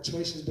some of our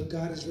choices, but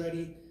God is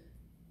ready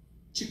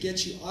to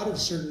get you out of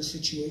certain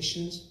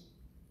situations.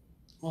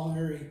 I'll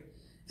hurry.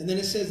 And then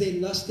it says they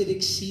lusted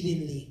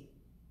exceedingly.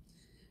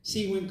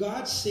 See, when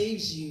God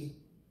saves you,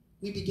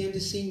 we begin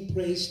to sing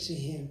praise to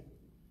him.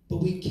 But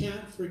we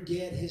can't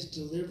forget his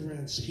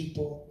deliverance,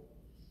 people.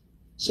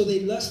 So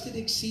they lusted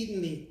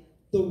exceedingly.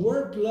 The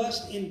word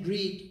lust in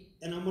Greek,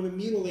 and I'm going to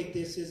mutilate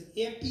this, is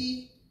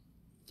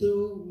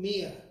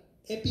epithumia.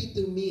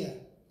 Epithumia,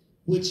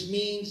 which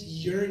means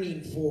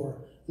yearning for,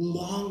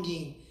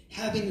 longing,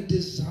 having a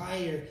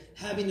desire,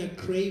 having a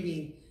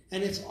craving.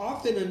 And it's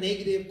often a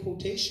negative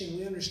quotation.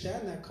 We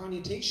understand that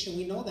connotation.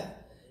 We know that.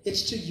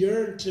 It's to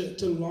yearn,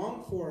 to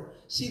long for.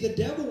 See, the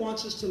devil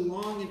wants us to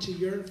long and to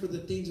yearn for the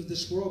things of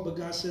this world, but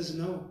God says,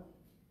 no,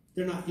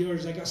 they're not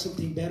yours. I got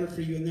something better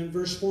for you. And then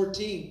verse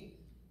 14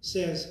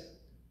 says,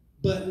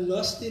 but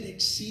lusted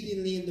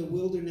exceedingly in the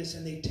wilderness,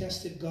 and they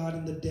tested God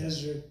in the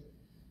desert.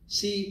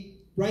 See,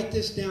 write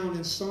this down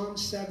in Psalm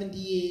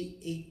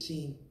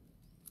 78:18.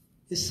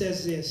 It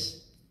says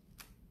this,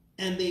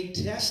 and they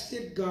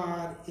tested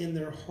God in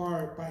their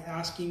heart by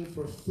asking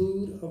for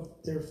food of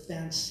their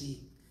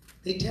fancy.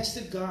 They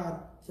tested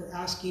God for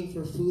asking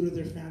for food of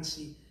their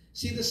fancy.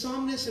 See, the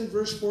psalmist in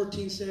verse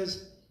 14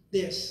 says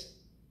this.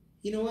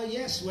 You know what?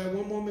 Yes, at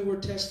one moment we're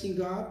testing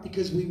God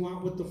because we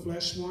want what the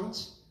flesh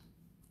wants.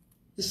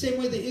 The same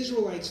way the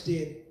Israelites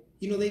did.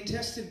 You know, they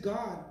tested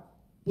God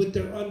with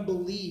their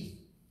unbelief.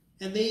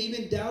 And they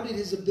even doubted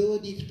his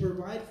ability to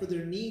provide for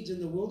their needs in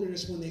the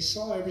wilderness when they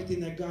saw everything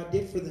that God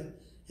did for them.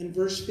 And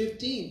verse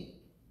 15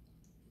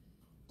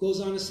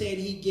 goes on to say,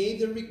 and he gave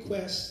their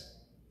requests,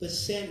 but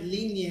sent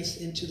leanness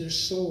into their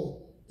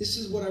soul. This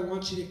is what I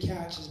want you to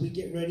catch as we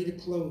get ready to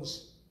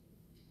close.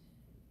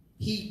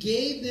 He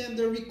gave them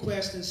their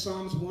request in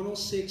Psalms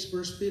 106,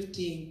 verse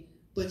 15,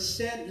 but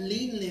sent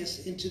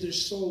leanness into their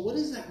soul. What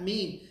does that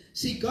mean?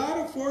 See,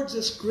 God affords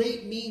us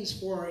great means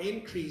for our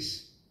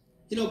increase.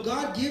 You know,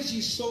 God gives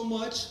you so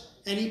much,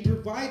 and he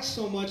provides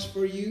so much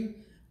for you,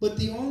 but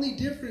the only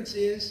difference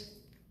is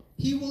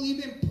he will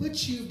even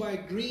put you by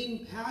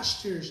green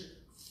pastures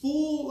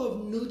full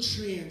of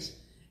nutrients,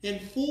 and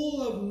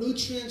full of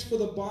nutrients for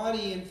the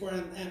body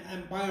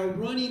and by a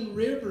running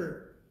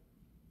river.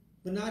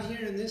 But not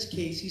here in this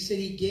case. He said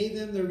he gave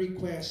them their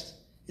request.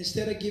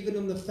 Instead of giving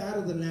them the fat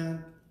of the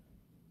lamb,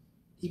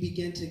 he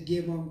began to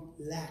give them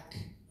lack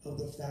of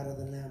the fat of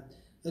the lamb.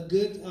 A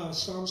good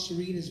Psalms to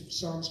read is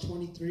Psalms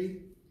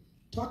 23.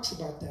 Talks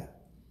about that.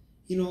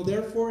 You know,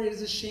 therefore it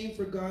is a shame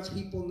for God's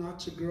people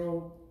not to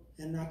grow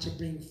and not to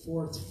bring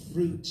forth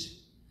fruit.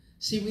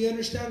 See, we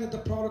understand that the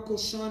prodigal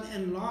son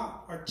and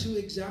Lot are two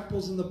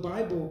examples in the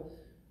Bible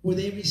where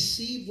they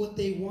received what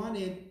they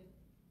wanted,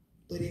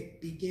 but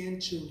it began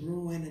to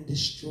ruin and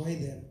destroy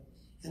them.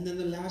 And then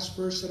the last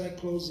verse that I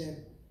close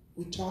in,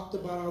 we talked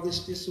about all this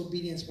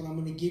disobedience, but I'm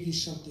going to give you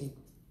something.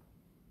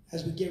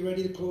 As we get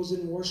ready to close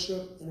in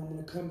worship, and I'm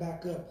going to come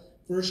back up.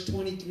 Verse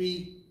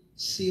 23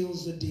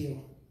 seals the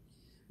deal.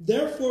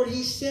 Therefore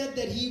he said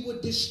that he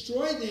would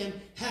destroy them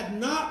had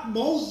not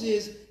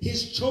Moses,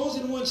 his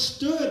chosen one,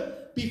 stood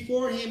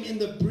before him in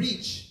the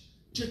breach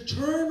to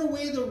turn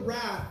away the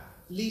wrath,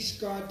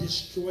 lest God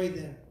destroy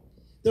them.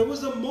 There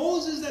was a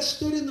Moses that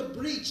stood in the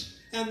breach,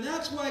 and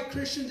that's why,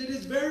 Christians, it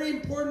is very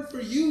important for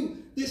you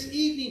this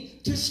evening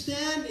to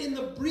stand in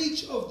the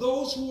breach of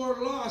those who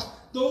are lost,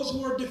 those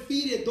who are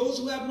defeated, those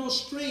who have no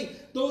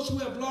strength, those who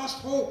have lost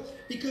hope.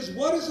 Because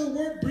what does the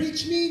word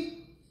breach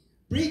mean?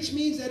 Breach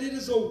means that it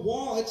is a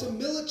wall. It's a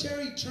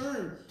military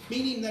term,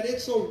 meaning that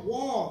it's a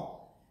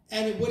wall.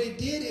 And what it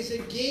did is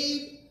it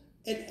gave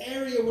an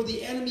area where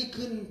the enemy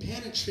couldn't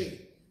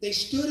penetrate. They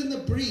stood in the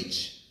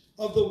breach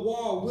of the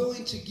wall,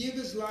 willing to give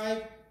his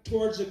life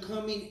towards a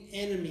coming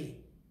enemy.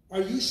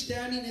 Are you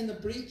standing in the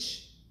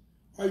breach?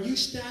 Are you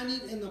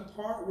standing in the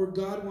part where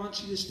God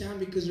wants you to stand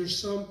because there's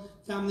some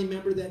family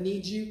member that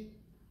needs you?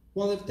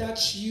 Well, if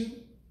that's you,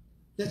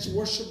 let's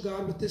worship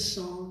God with this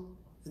song,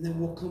 and then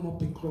we'll come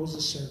up and close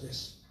the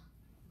service.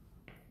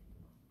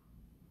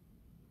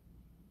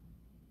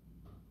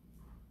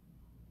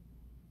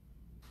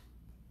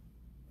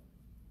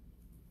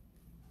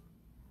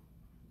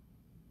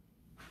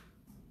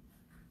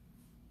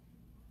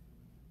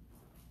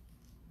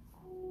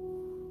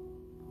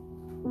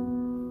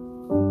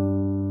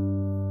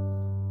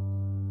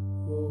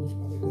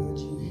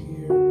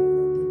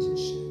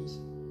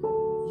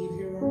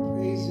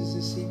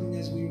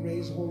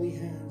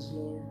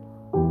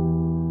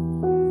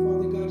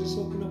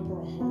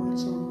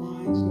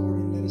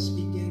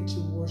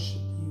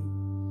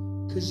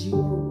 Because you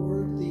are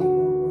worthy of our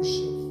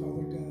worship,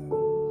 Father God.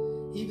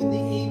 Even the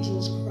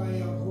angels cry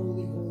out,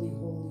 holy, holy,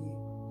 holy.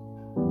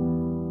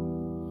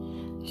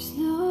 There's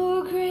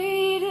no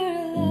greater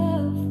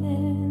love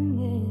than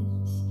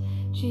this,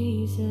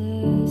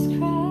 Jesus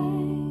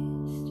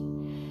Christ,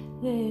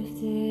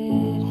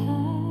 lifted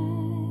high.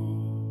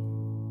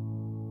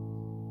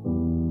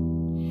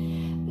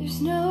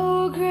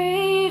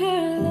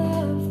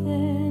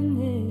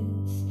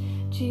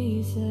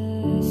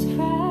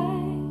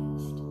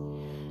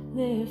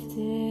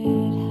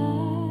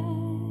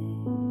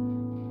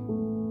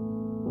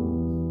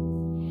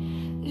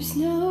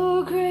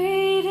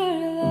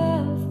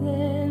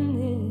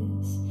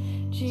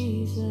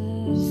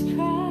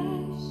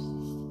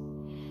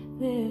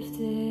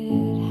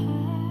 lifted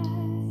high.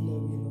 Love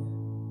you,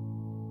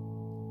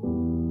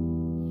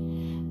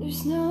 Lord.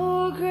 There's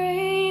no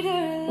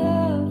greater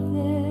love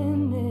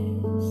than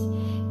this,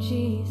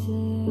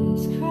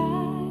 Jesus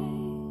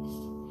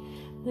Christ,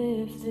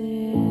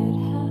 lifted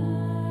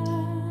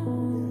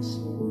high. Yes,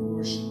 Lord, we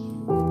worship you.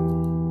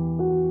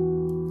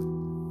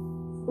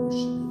 We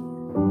worship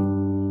you,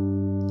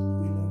 Lord.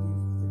 We love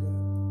you, Father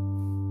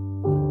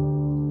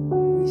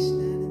God. We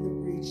stand in the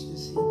breach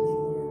this evening,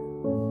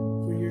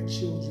 Lord, for your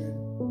children.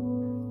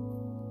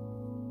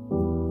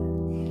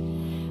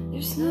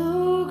 There's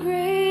no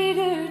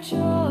greater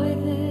joy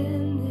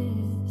than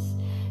this,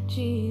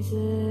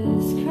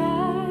 Jesus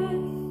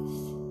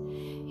Christ,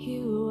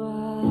 you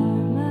are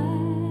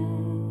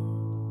mine.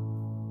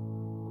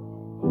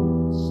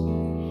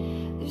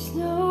 There's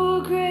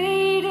no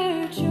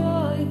greater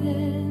joy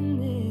than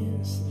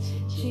this,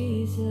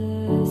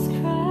 Jesus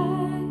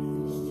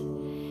Christ,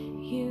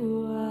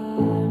 you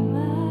are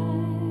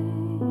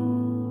mine.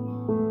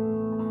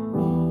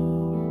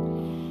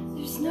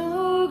 There's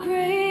no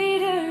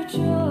greater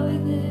joy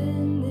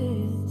than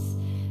this,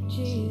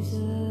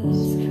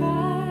 Jesus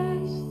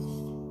Christ,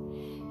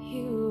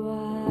 you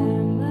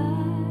are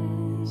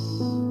mine.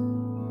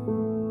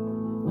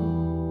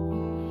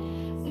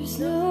 There's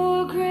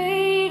no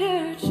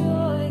greater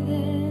joy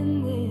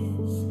than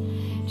this,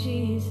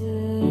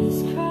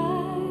 Jesus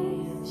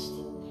Christ,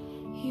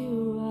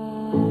 you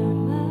are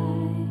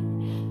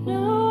mine.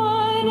 No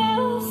one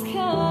else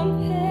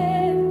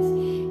compares,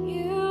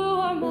 you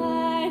are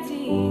my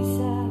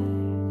desire.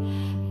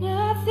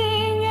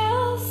 Nothing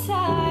else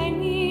I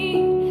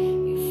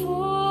need, you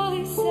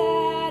fully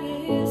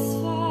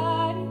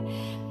satisfy.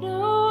 No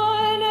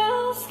one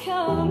else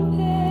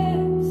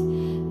compares,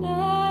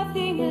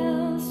 nothing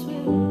else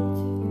will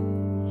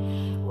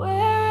do.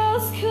 Where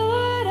else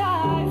could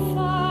I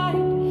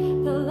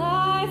find the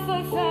life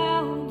I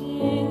found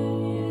in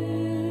you?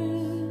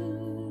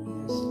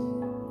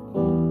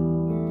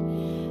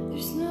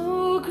 There's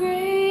no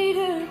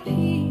greater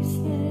peace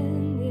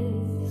than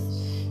this,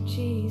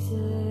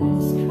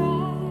 Jesus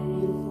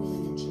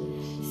Christ,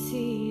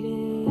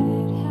 seated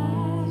high.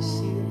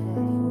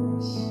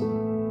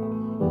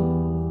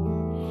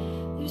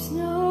 There's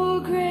no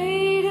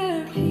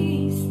greater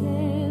peace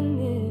than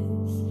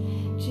this,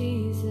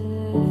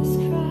 Jesus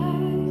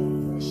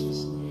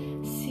Christ,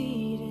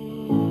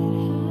 seated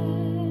high.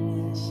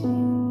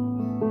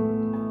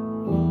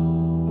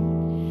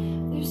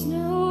 There's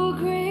no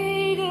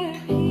greater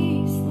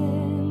peace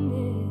than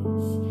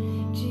this,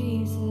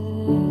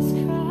 Jesus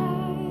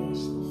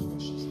Christ,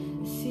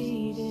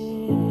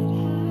 seated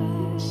high.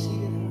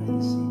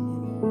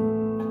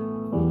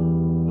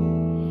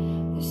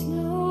 There's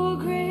no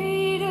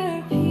greater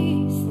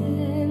peace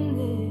than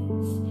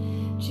this,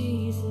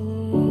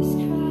 Jesus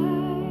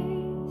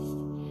Christ,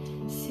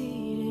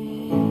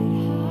 seated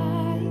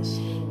high.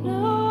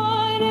 No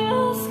one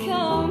else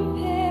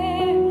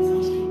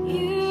compares,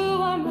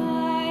 you are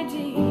my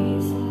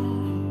desire.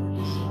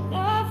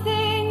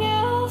 Nothing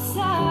else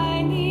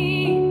I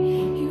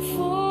need, you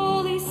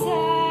fully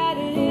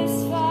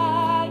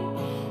satisfy.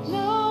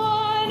 No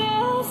one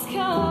else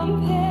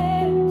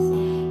compares,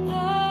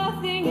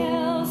 nothing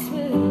else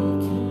will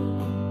do.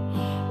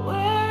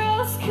 Where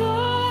else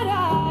could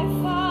I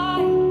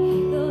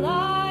find the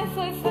life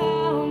I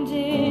found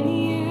in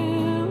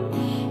you?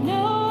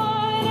 No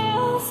one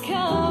else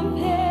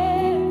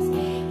compares,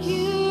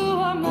 you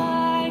are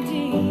my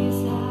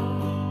desire.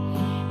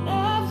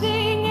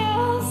 Nothing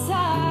else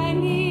I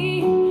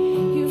need,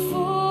 you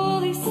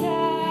fully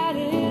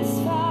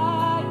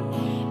satisfy.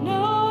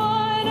 No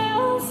one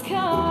else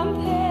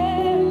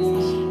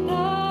compares,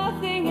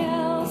 nothing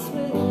else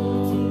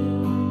will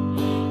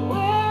do.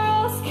 Where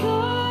else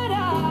could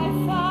I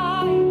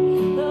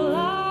find the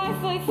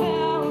life I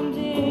found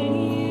in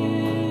you?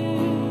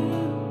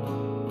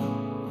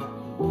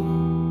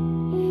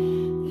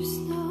 There's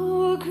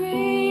no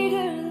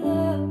greater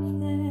love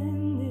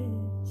than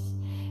this,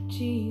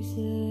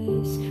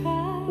 Jesus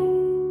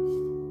Christ,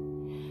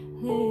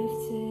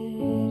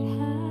 lifted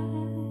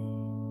high.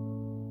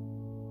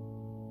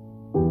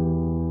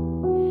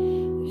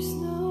 There's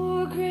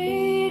no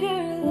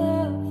greater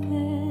love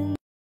than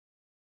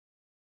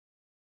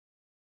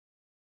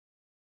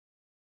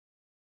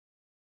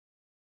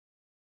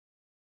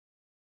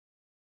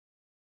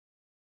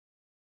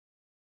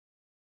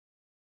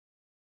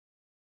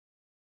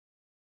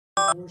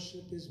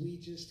Worship as we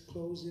just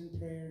close in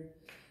prayer.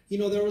 You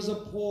know, there was a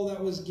poll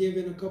that was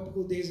given a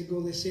couple of days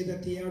ago. They say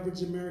that the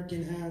average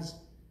American has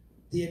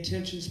the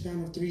attention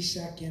span of 3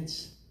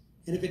 seconds.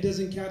 And if it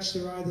doesn't catch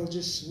their eye, they'll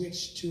just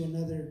switch to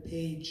another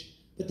page.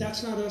 But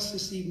that's not us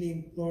this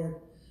evening, Lord.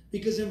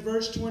 Because in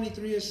verse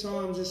 23 of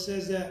Psalms, it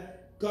says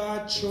that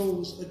God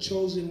chose a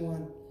chosen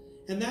one.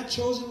 And that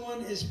chosen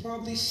one is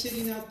probably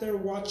sitting out there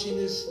watching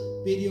this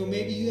video.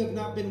 Maybe you have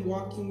not been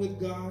walking with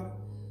God.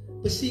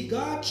 But see,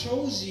 God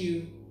chose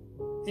you.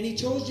 And he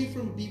chose you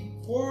from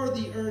before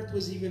the earth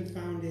was even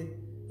founded.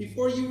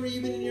 Before you were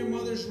even in your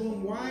mother's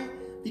womb. Why?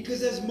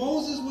 Because as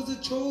Moses was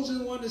the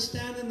chosen one to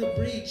stand in the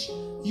breach,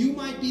 you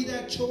might be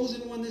that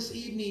chosen one this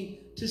evening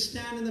to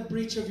stand in the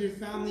breach of your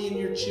family and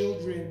your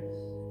children.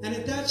 And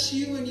if that's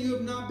you and you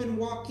have not been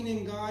walking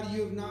in God,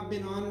 you have not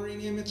been honoring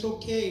Him, it's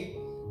okay.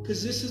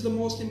 Because this is the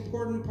most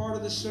important part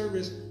of the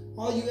service.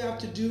 All you have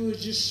to do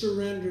is just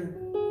surrender.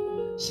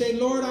 Say,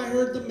 Lord, I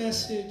heard the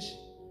message.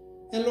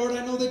 And Lord,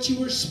 I know that you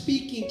were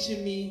speaking to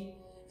me.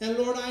 And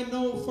Lord, I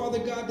know, Father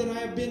God, that I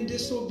have been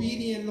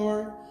disobedient,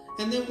 Lord.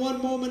 And then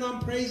one moment I'm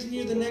praising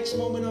you, the next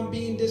moment I'm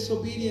being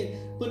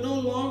disobedient. But no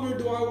longer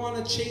do I want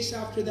to chase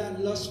after that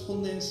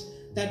lustfulness,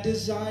 that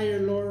desire,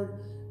 Lord.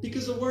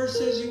 Because the word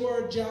says you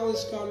are a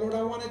jealous God. Lord,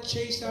 I want to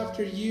chase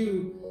after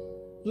you.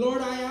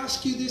 Lord, I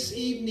ask you this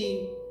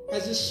evening,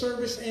 as this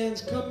service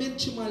ends, come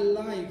into my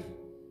life.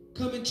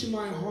 Come into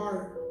my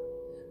heart.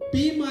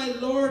 Be my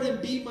Lord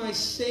and be my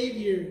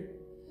Savior.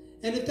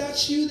 And if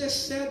that's you that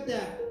said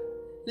that,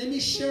 let me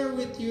share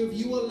with you, if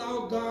you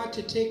allow God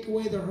to take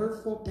away the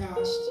hurtful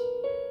past,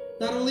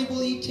 not only will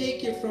He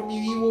take it from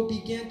you, He will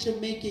begin to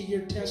make it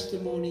your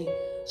testimony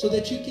so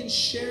that you can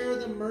share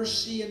the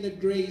mercy and the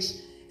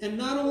grace. And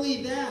not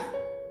only that,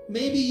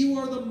 maybe you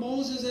are the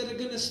Moses that are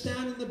going to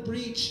stand in the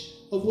breach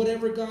of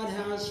whatever God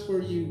has for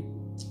you.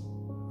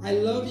 I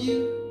love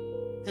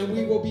you, and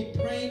we will be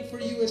praying for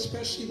you,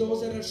 especially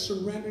those that have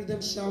surrendered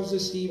themselves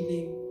this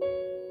evening.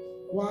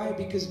 Why?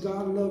 Because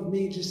God loved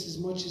me just as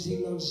much as He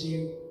loves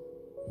you.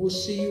 We'll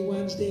see you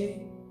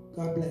Wednesday.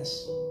 God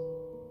bless.